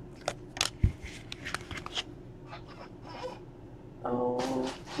 Oh,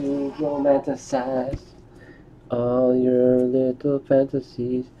 to romanticize all your little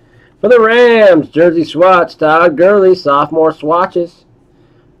fantasies. For the Rams, jersey swatch, Todd Gurley, sophomore swatches.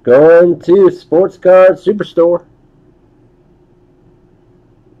 Going to Sports Card Superstore.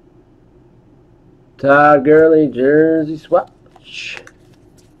 Todd Gurley, jersey swatch.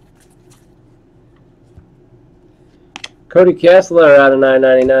 Cody Kessler out of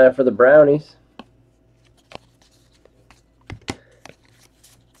 $9.99 for the Brownies.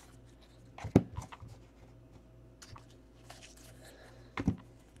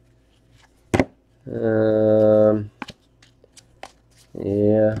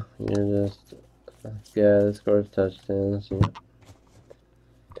 Yeah, you're just a guy that scores touchdowns. Yeah.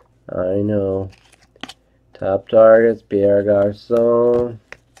 I know. Top targets, Pierre Garçon.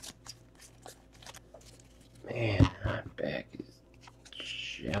 Man, my back is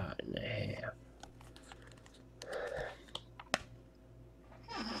shot in half.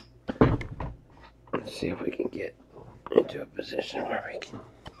 Let's see if we can get into a position where we can.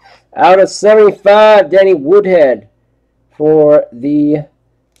 Out of 75, Danny Woodhead for the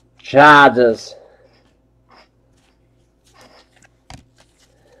Chargers.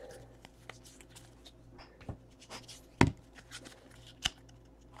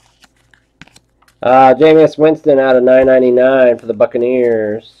 Jameis Winston out of $9.99 for the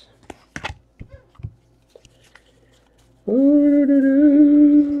Buccaneers.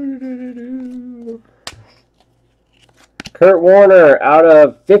 Kurt Warner out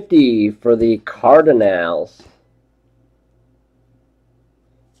of 50 for the Cardinals.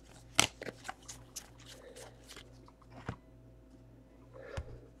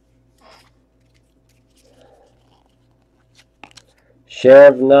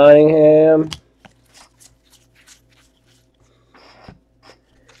 Sheriff Nottingham.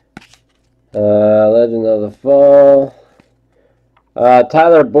 Legend of the Fall.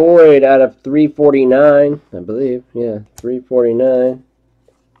 Tyler Boyd out of 349, I believe. Yeah, 349.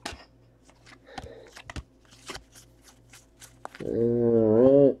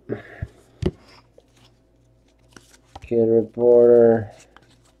 Alright. Kid Reporter.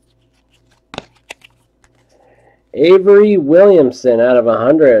 Avery Williamson out of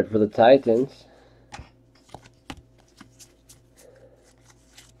 100 for the Titans.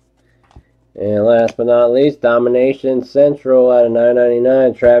 And last but not least, Domination Central out of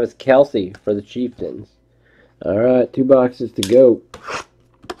 $9.99. Travis Kelce for the Chieftains. Alright, 2 boxes to go.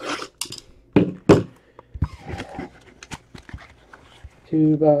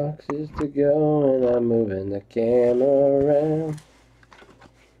 Two boxes to go, and I'm moving the camera around.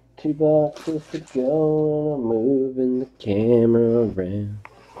 2 boxes to go, and I'm moving the camera around.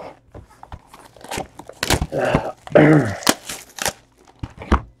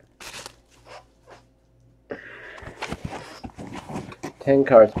 10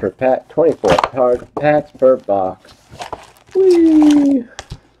 cards per pack, 24 card packs per box. Whee!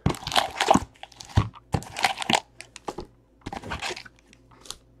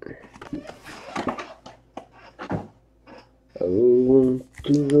 Oh,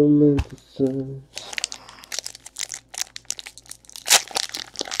 to romanticize.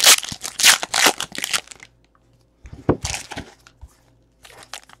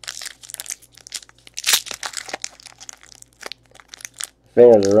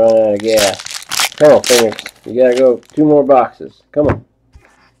 Fingers are running out of gas. Come on, fingers. You gotta go 2 more boxes. Come on.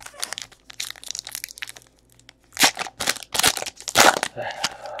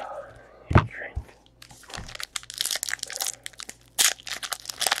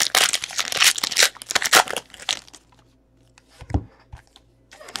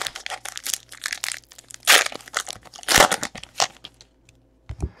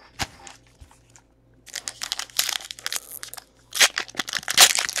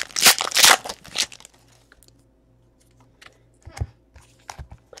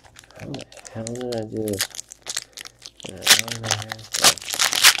 How did I do this?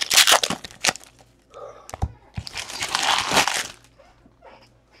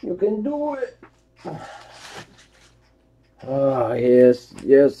 You can do it! Oh, yes,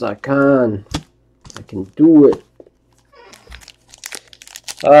 yes, I can. I can do it.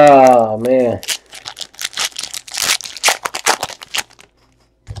 Oh, man.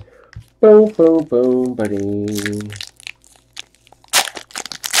 Boom, boom, boom, buddy.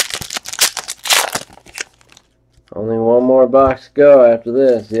 more box to go after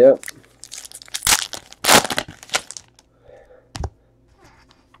this. Yep.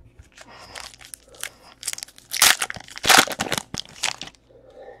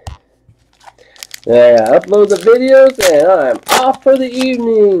 There, I upload the videos and I'm off for the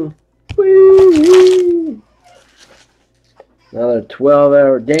evening. Whee! Another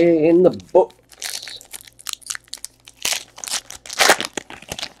 12-hour day in the books.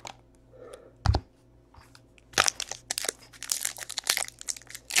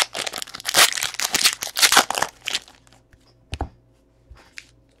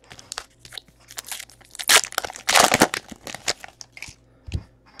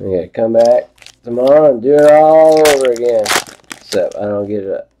 Okay, come back tomorrow and do it all over again. Except I don't get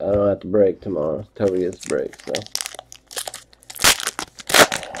it. I don't have to break tomorrow. Toby gets to break, so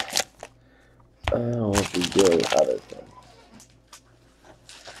I won't be doing other things.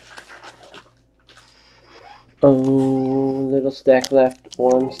 Oh, little stack left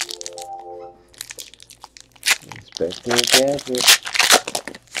ones. Inspecting the gadget.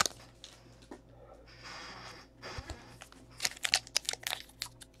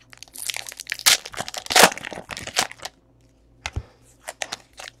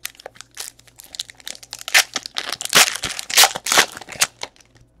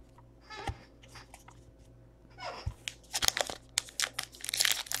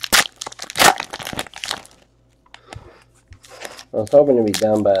 I was hoping to be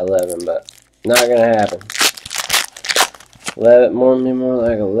done by 11, but not gonna happen. 11, more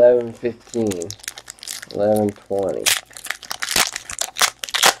like 11:15, 11:20.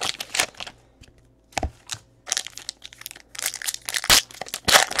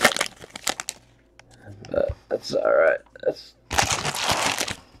 But that's all right. That's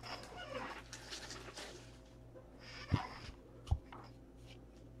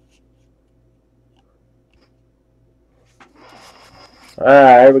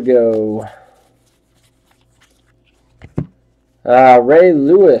alright, here we go. Ray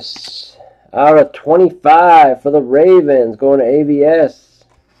Lewis out of 25 for the Ravens, going to AVS.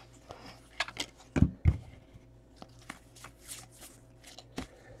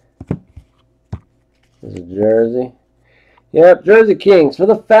 This is a jersey. Yep, Jersey Kings for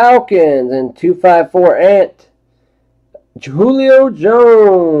the Falcons and 254 Ant. Julio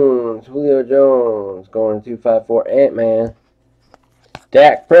Jones. Julio Jones going to 254 Ant-Man.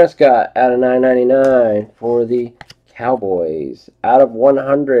 Dak Prescott out of 999 for the Cowboys. Out of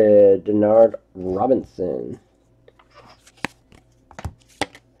 100, Denard Robinson.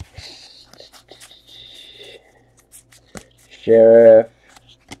 Sheriff.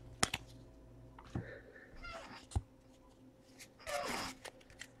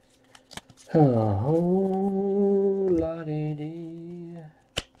 Oh, la-dee-dee.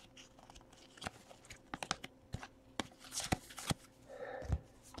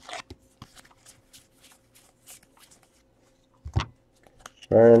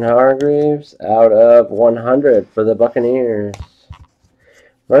 Vernon Hargreaves out of 100 for the Buccaneers.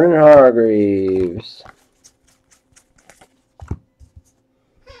 Vernon Hargreaves.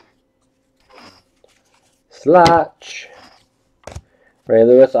 Slotch. Ray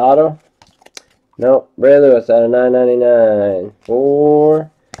Lewis auto. Nope. Ray Lewis out of 999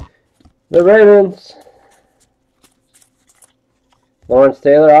 for the Ravens. Lawrence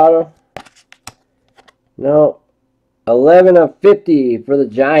Taylor auto. Nope. 11 of 50 for the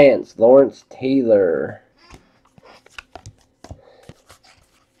Giants, Lawrence Taylor.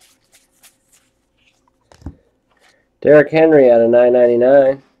 Derrick Henry out of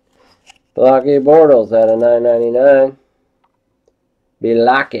 999. Blocky Bortles out of 999.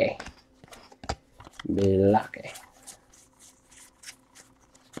 Bilake.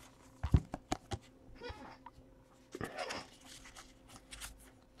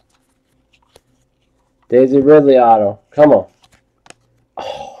 Daisy Ridley auto. Come on.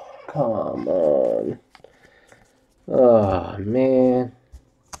 Oh, come on. Oh, man.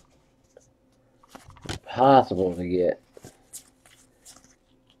 Impossible to get.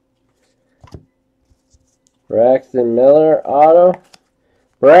 Braxton Miller auto.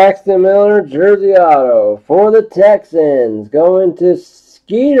 Braxton Miller jersey auto for the Texans. Going to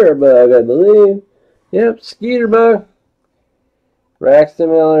Skeeterbug, I believe. Yep, Skeeterbug. Braxton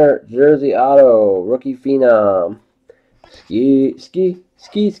Miller jersey auto. Rookie phenom. Skeeterbug.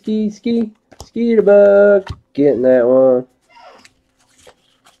 Getting that one.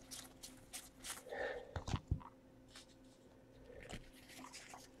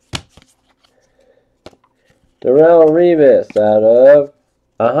 Darrelle Revis out of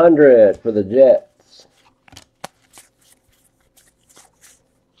 100 for the Jets.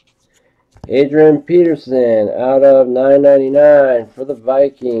 Adrian Peterson out of 9.99 for the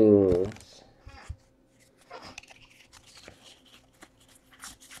Vikings.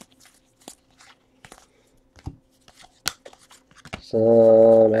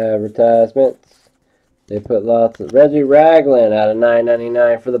 Some advertisements. They put lots of Reggie Ragland out of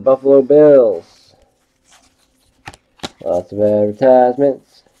 9.99 for the Buffalo Bills. Lots of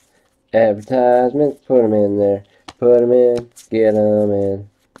advertisements. Advertisements. Put them in there. Put them in. Get them in.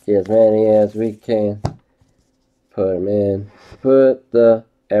 Get as many as we can. Put them in. Put the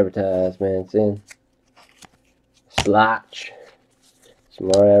advertisements in. Slotch. Some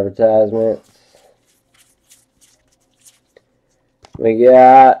more advertisements. We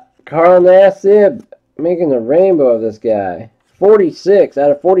got Carl Nassib making a rainbow of this guy. 46 out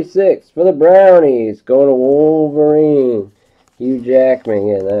of 46 for the Brownies. Going to Wolverine. Hugh Jackman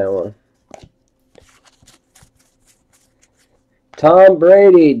getting that one. Tom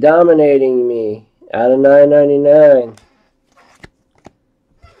Brady dominating me out of 9.99.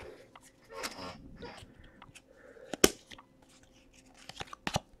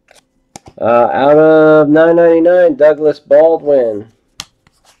 Out of 9.99, Douglas Baldwin.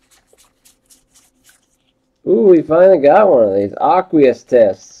 Ooh, we finally got one of these. Aqueous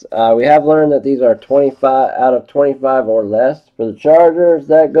tests. We have learned that these are 25 out of 25 or less. For the Chargers,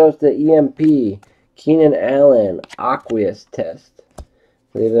 that goes to EMP. Keenan Allen, Aqueous test. I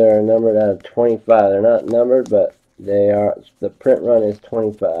believe they're numbered out of 25. They're not numbered, but they are. The print run is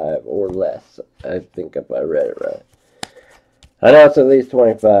 25 or less. I think if I read it right. I know it's at least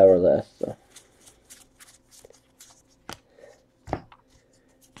 25 or less. So.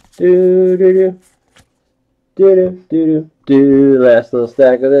 Last little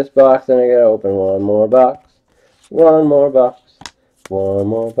stack of this box, and I gotta open one more box. One more box. One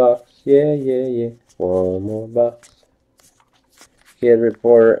more box. Yeah, yeah, yeah. One more box. Kid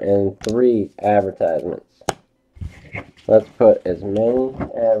Reporter and 3 advertisements. Let's put as many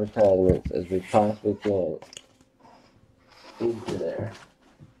advertisements as we possibly can into there,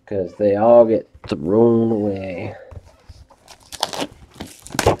 because they all get thrown away.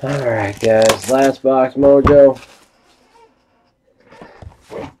 Alright guys, last box mojo.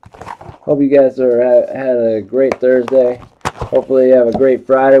 Hope you guys had a great Thursday. Hopefully you have a great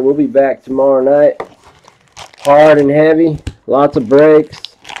Friday. We'll be back tomorrow night. Hard and heavy. Lots of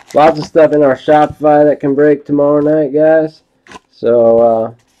breaks. Lots of stuff in our Shopify that can break tomorrow night, guys.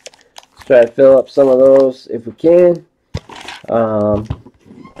 So let's try to fill up some of those if we can.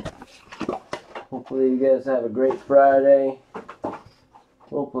 Hopefully you guys have a great Friday.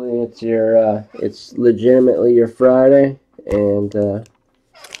 Hopefully it's your it's legitimately your Friday, and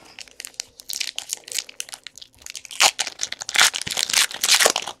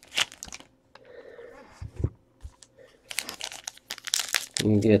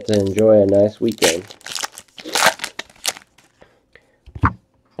you get to enjoy a nice weekend.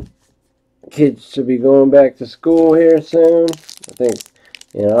 Kids should be going back to school here soon. I think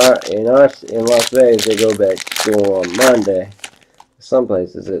in Las Vegas they go back to school on Monday. Some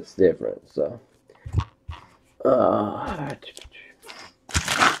places it's different, so.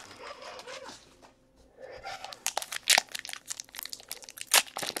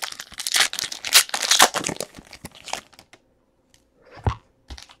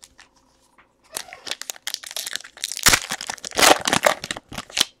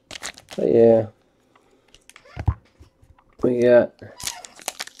 But yeah, we got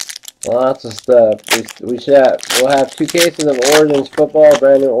lots of stuff. We'll have 2 cases of Origins football,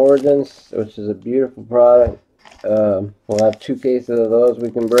 brand new Origins, which is a beautiful product. We'll have 2 cases of those we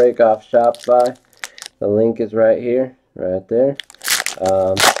can break off Shopify. The link is right here, right there.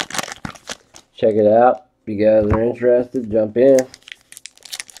 Check it out. If you guys are interested, jump in.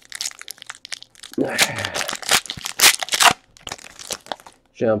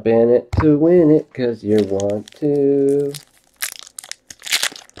 Jump in it to win it, 'cause you want to.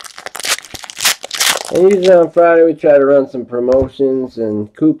 And usually on Friday we try to run some promotions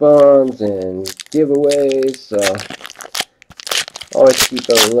and coupons and giveaways, so always keep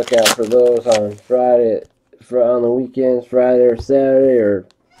a lookout for those on Friday, on the weekends, Friday or Saturday, or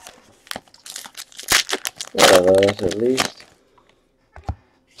one of those at least.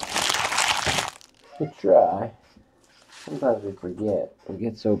 We try. Sometimes we forget. We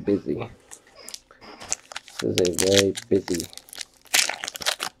get so busy. This is a very busy.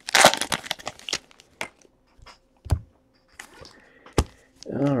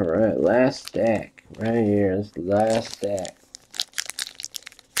 Alright, last stack. Right here. This is the last stack.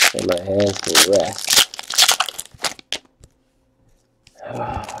 Let my hands to rest.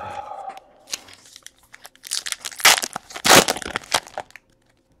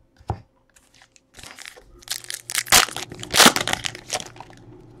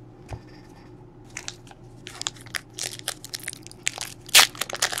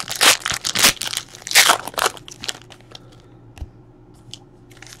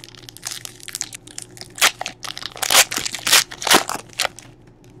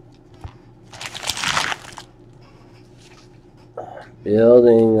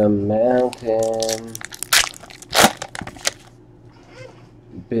 Building a mountain.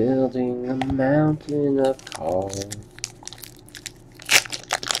 Building a mountain of cars.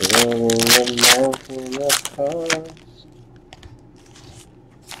 Building a mountain of cars.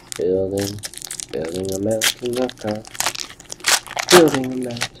 Building a mountain of cars. Building a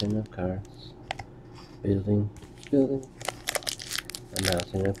mountain of cars. Building a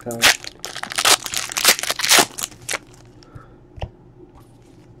mountain of cars.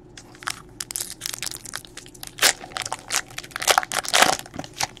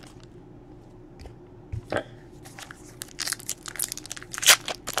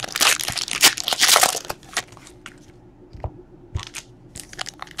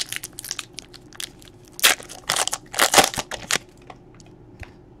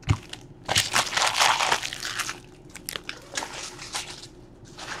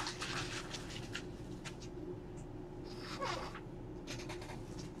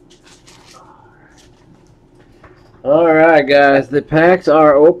 Alright guys, the packs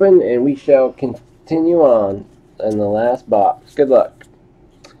are open and we shall continue on in the last box. Good luck.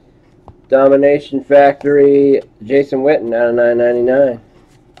 Domination Factory, Jason Witten out of 9.99.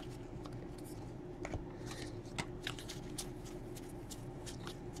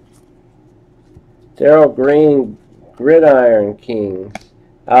 Daryl Green, Gridiron Kings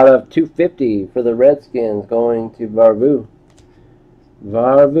out of 250 for the Redskins, going to Varvu.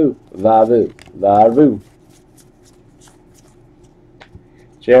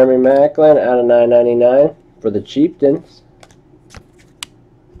 Jeremy Macklin out of 9.99 for the Chieftains.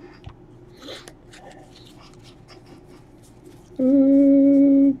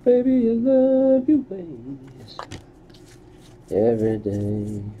 Ooh, baby, I love you, babies. Every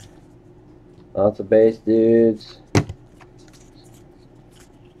day. Lots of base dudes.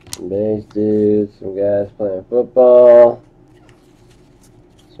 Some base dudes. Some guys playing football.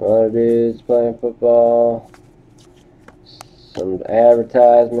 Some other dudes playing football. Some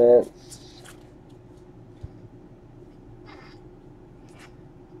advertisements.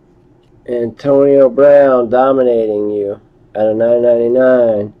 Antonio Brown dominating you out of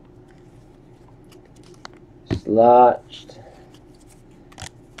 9.99. Slotched.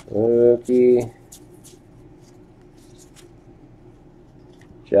 Rookie.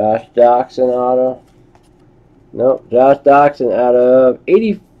 Josh Doxson auto. Nope, Josh Doxson out of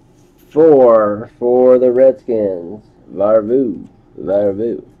 84 for the Redskins. Varvu.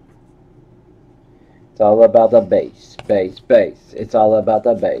 It's all about the base. It's all about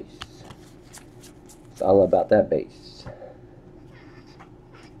the base. It's all about that base.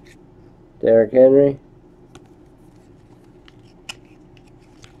 Derrick Henry.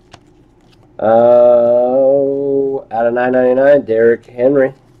 Oh, out of 9.99, Derrick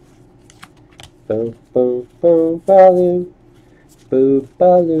Henry. Boom, boom, boom, baloo. Boom,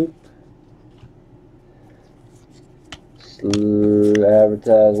 baloo.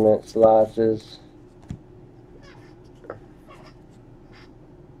 Advertisement slotches.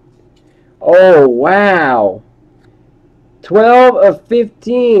 Oh, wow. 12 of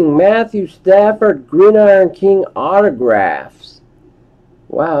 15. Matthew Stafford, Gridiron King autographs.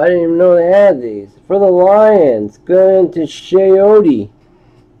 Wow, I didn't even know they had these. For the Lions, going to Sheody.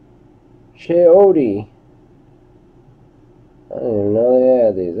 I didn't even know they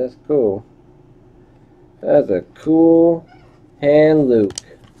had these. That's cool. That's a cool hand Luke.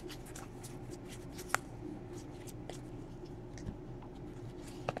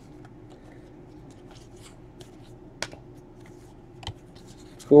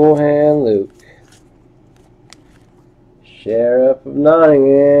 Cool hand Luke. Sheriff of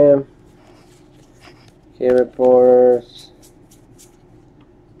Nottingham. Kid reporters.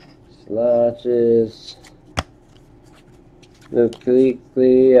 Slotches. Luke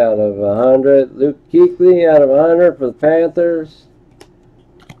Kuechly out of 100. Luke Kuechly out of 100 for the Panthers.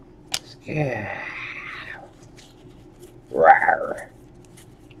 Rawr.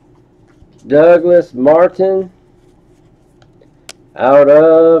 Douglas Martin out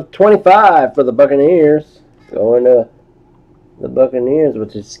of 25 for the Buccaneers. Going to the Buccaneers,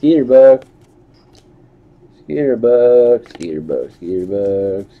 which is Skeeterbug. Skeeterbug.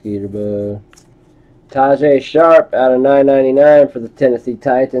 Tajay Sharp out of 9.99 for the Tennessee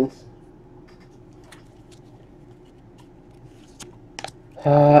Titans.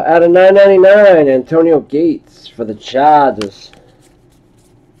 Out of 9.99, Antonio Gates for the Chargers.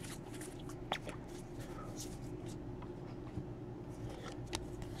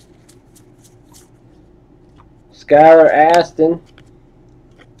 Skylar Aston.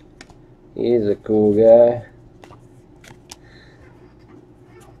 He's a cool guy.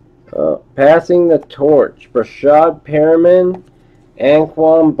 Passing the torch. Brashad Perriman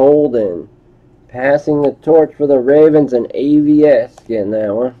Anquan Bolden. Passing the torch for the Ravens and AVS. Getting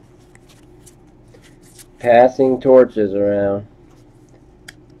that one. Passing torches around.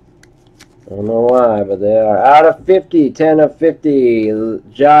 I don't know why, but they are. Out of 50, 10 of 50.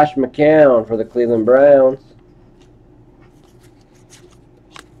 Josh McCown for the Cleveland Browns.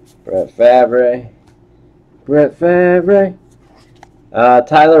 Brett Favre.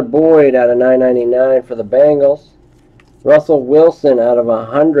 Tyler Boyd out of 999 for the Bengals. Russell Wilson out of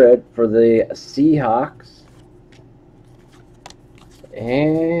 100 for the Seahawks.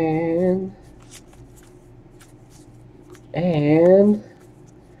 And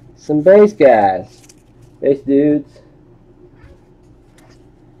some base guys. Base dudes.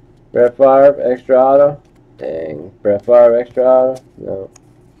 Brett Favre, extra auto. Dang. Brett Favre, extra auto. No.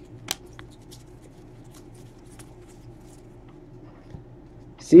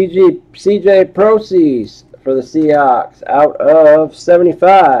 CJ Proceeds for the Seahawks out of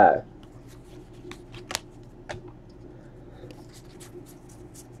 75.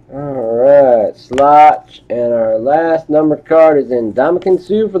 Alright, Slotch, and our last numbered card is in Ndamukong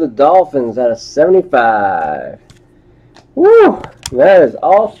Suh for the Dolphins out of 75. Woo! That is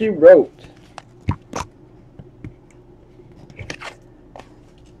all she wrote.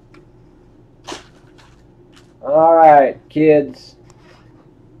 Alright, kids.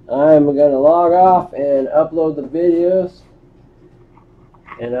 I'm going to log off and upload the videos.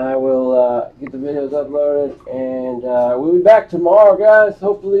 And I will get the videos uploaded. And we'll be back tomorrow, guys.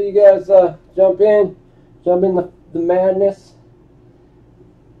 Hopefully you guys jump in the madness.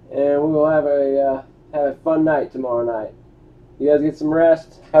 And we will have a fun night tomorrow night. You guys get some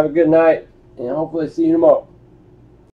rest. Have a good night. And hopefully see you tomorrow.